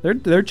era?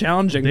 Yep. They're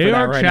challenging. They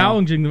are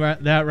challenging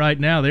that right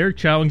now. They're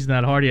challenging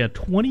that hard. Yeah,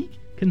 20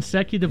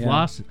 consecutive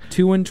losses.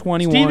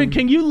 2-21. Steven,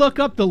 can you look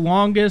up the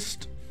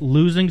longest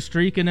losing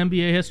streak in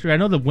NBA history? I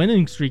know the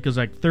winning streak is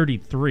like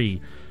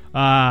 33,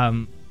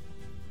 but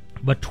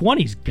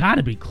 20's got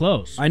to be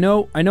close. I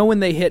know.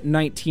 When they hit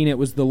 19, it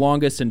was the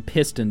longest in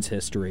Pistons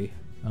history.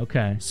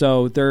 Okay,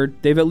 so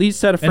they've at least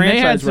set a franchise record.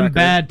 And they had some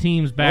bad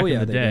teams back in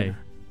the day.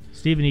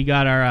 Steven, you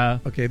got our...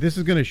 Okay, this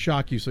is going to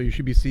shock you, so you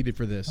should be seated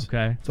for this.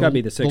 Okay. It's got to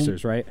be the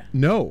Sixers, right?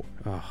 No.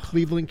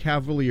 Cleveland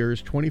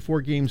Cavaliers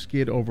 24-game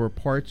skid over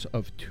parts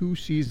of 2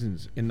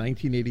 seasons in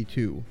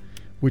 1982,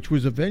 which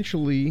was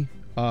eventually...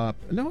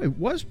 it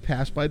was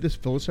passed by this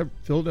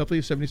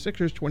Philadelphia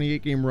 76ers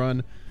 28-game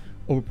run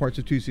over parts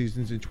of 2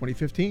 seasons in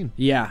 2015.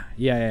 Yeah.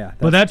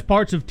 But that's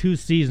parts of 2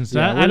 seasons,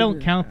 so I don't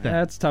count that.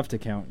 That's tough to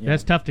count. Yeah.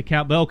 That's tough to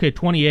count, but okay,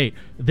 28.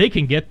 They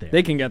can get there.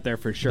 They can get there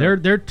for sure.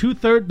 They're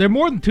 2/3. They're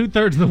more than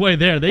 2/3 of the way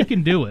there. They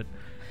can do it.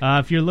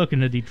 If you're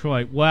looking at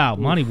Detroit, wow,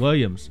 Monty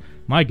Williams.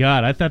 My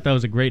God, I thought that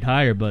was a great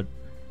hire, but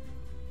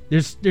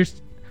there's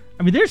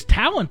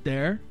talent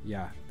there.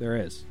 Yeah, there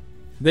is.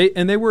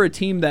 They were a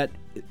team that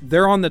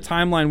they're on the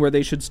timeline where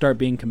they should start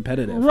being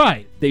competitive.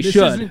 Right. This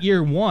should. This isn't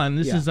year 1.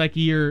 This is like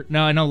year...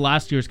 Now, I know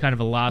last year was kind of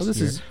a lost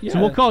year. So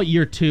we'll call it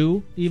year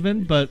 2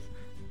 even, but,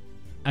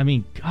 I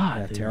mean, God,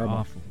 they're terrible.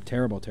 awful.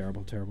 Terrible.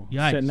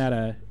 Yikes. Sitting at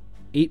a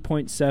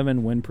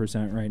 8.7 win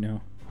percent right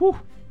now. Whew.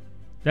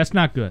 That's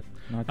not good.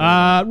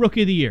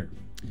 Rookie of the year.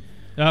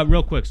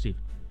 Real quick, Steve.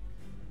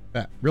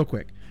 Real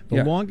quick.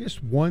 The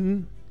longest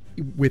one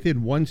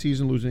within 1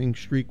 season losing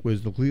streak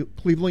was the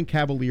Cleveland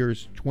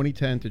Cavaliers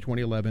 2010 to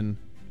 2011,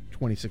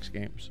 26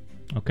 games.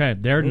 Okay,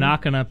 they're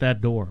knocking at that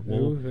door.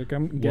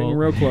 I'm getting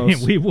real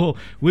close.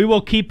 we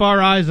will keep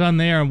our eyes on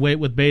there and wait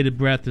with bated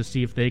breath to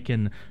see if they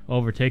can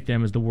overtake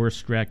them as the worst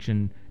stretch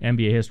in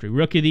NBA history.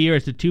 Rookie of the year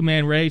is the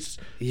 2-man race.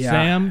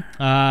 Yeah.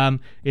 Sam,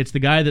 it's the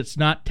guy that's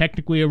not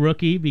technically a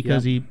rookie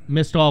because he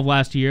missed all of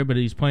last year, but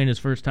he's playing his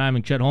first time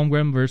in Chet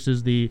Holmgren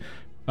versus the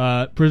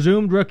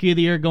presumed rookie of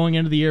the year going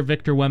into the year,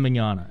 Victor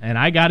Wembanyama. And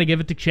I got to give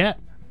it to Chet.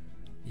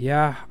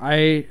 Yeah,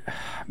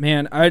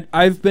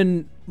 I've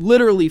been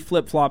literally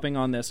flip-flopping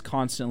on this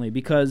constantly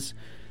because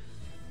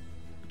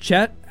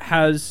Chet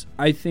has,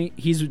 I think,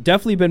 he's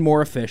definitely been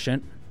more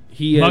efficient.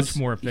 Much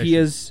more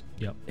efficient.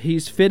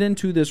 He's fit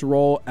into this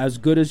role as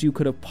good as you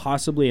could have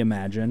possibly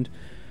imagined.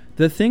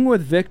 The thing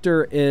with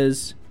Victor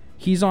is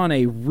he's on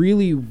a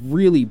really,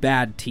 really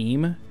bad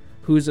team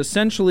who's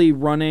essentially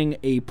running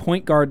a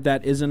point guard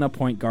that isn't a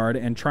point guard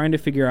and trying to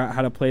figure out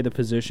how to play the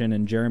position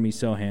in Jeremy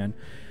Sohan.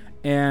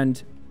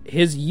 And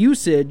his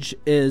usage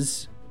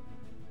is...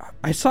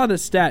 I saw the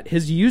stat.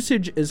 His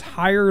usage is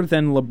higher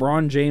than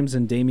LeBron James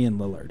and Damian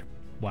Lillard.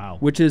 Wow.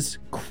 Which is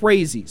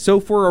crazy. So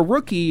for a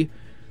rookie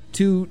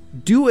to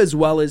do as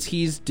well as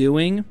he's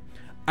doing,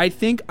 I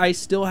think I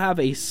still have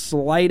a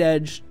slight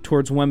edge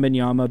towards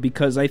Wembanyama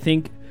because I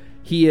think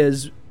he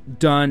has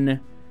done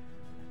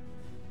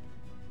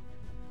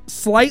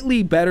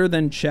slightly better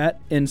than Chet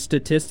in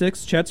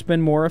statistics. Chet's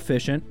been more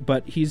efficient,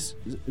 but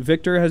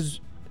Victor has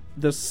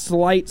the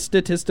slight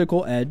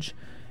statistical edge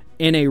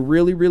in a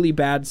really, really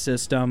bad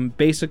system,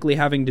 basically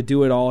having to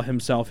do it all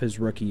himself his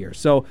rookie year.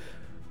 So,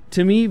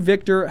 to me,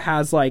 Victor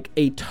has like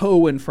a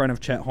toe in front of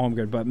Chet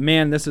Holmgren, but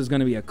man, this is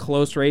going to be a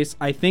close race.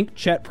 I think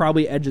Chet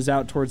probably edges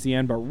out towards the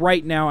end, but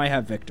right now I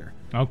have Victor.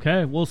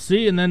 Okay, we'll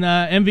see. And then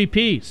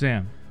MVP,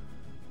 Sam.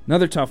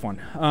 Another tough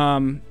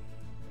one.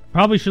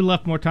 Probably should have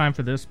left more time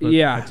for this, but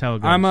that's how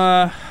it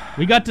goes.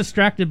 We got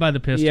distracted by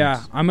the Pistons.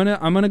 Yeah, I'm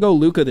gonna go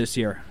Luka this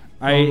year.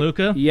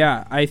 Luka?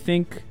 Yeah, I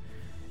think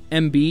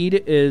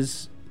Embiid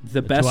is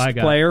the best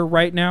player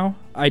right now.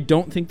 I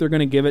don't think they're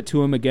going to give it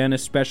to him again,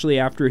 especially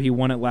after he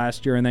won it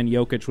last year, and then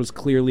Jokic was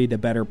clearly the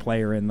better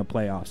player in the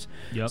playoffs.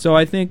 Yep. So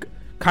I think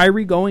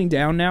Kyrie going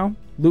down now,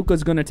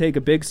 Luka's going to take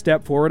a big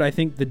step forward. I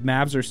think the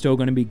Mavs are still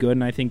going to be good,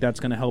 and I think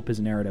that's going to help his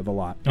narrative a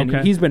lot. And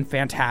he's been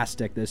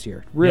fantastic this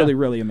year. Really,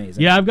 really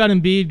amazing. Yeah, I've got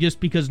Embiid just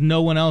because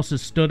no one else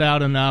has stood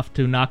out enough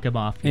to knock him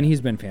off. And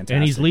he's been fantastic.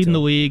 And he's leading the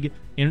league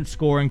in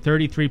scoring,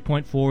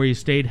 33.4. He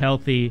stayed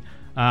healthy.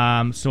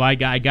 So I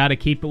got to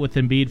keep it with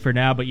Embiid for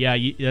now. But, yeah,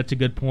 that's a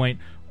good point.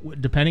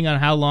 Depending on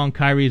how long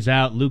Kyrie's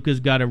out, Luka's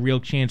got a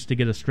real chance to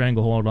get a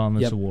stranglehold on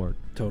this award.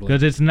 Totally.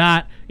 Because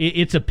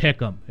it's a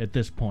pick-em at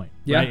this point.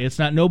 Yeah. Right? It's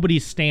not, nobody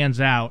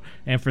stands out,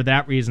 and for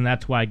that reason,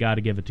 that's why I got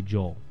to give it to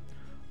Joel.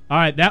 All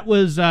right, that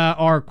was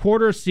our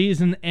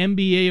quarter-season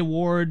NBA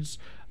awards.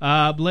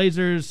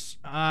 Blazers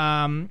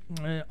back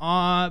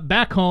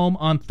home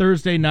on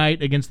Thursday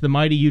night against the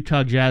mighty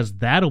Utah Jazz.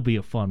 That'll be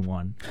a fun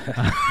one.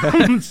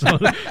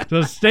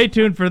 So stay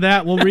tuned for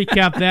that. We'll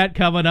recap that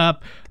coming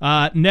up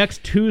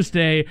next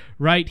Tuesday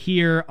right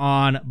here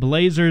on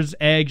Blazers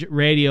Edge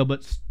Radio.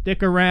 But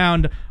stick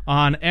around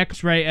on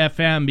X-Ray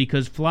FM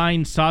because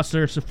Flying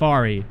Saucer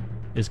Safari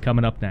is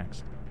coming up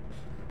next.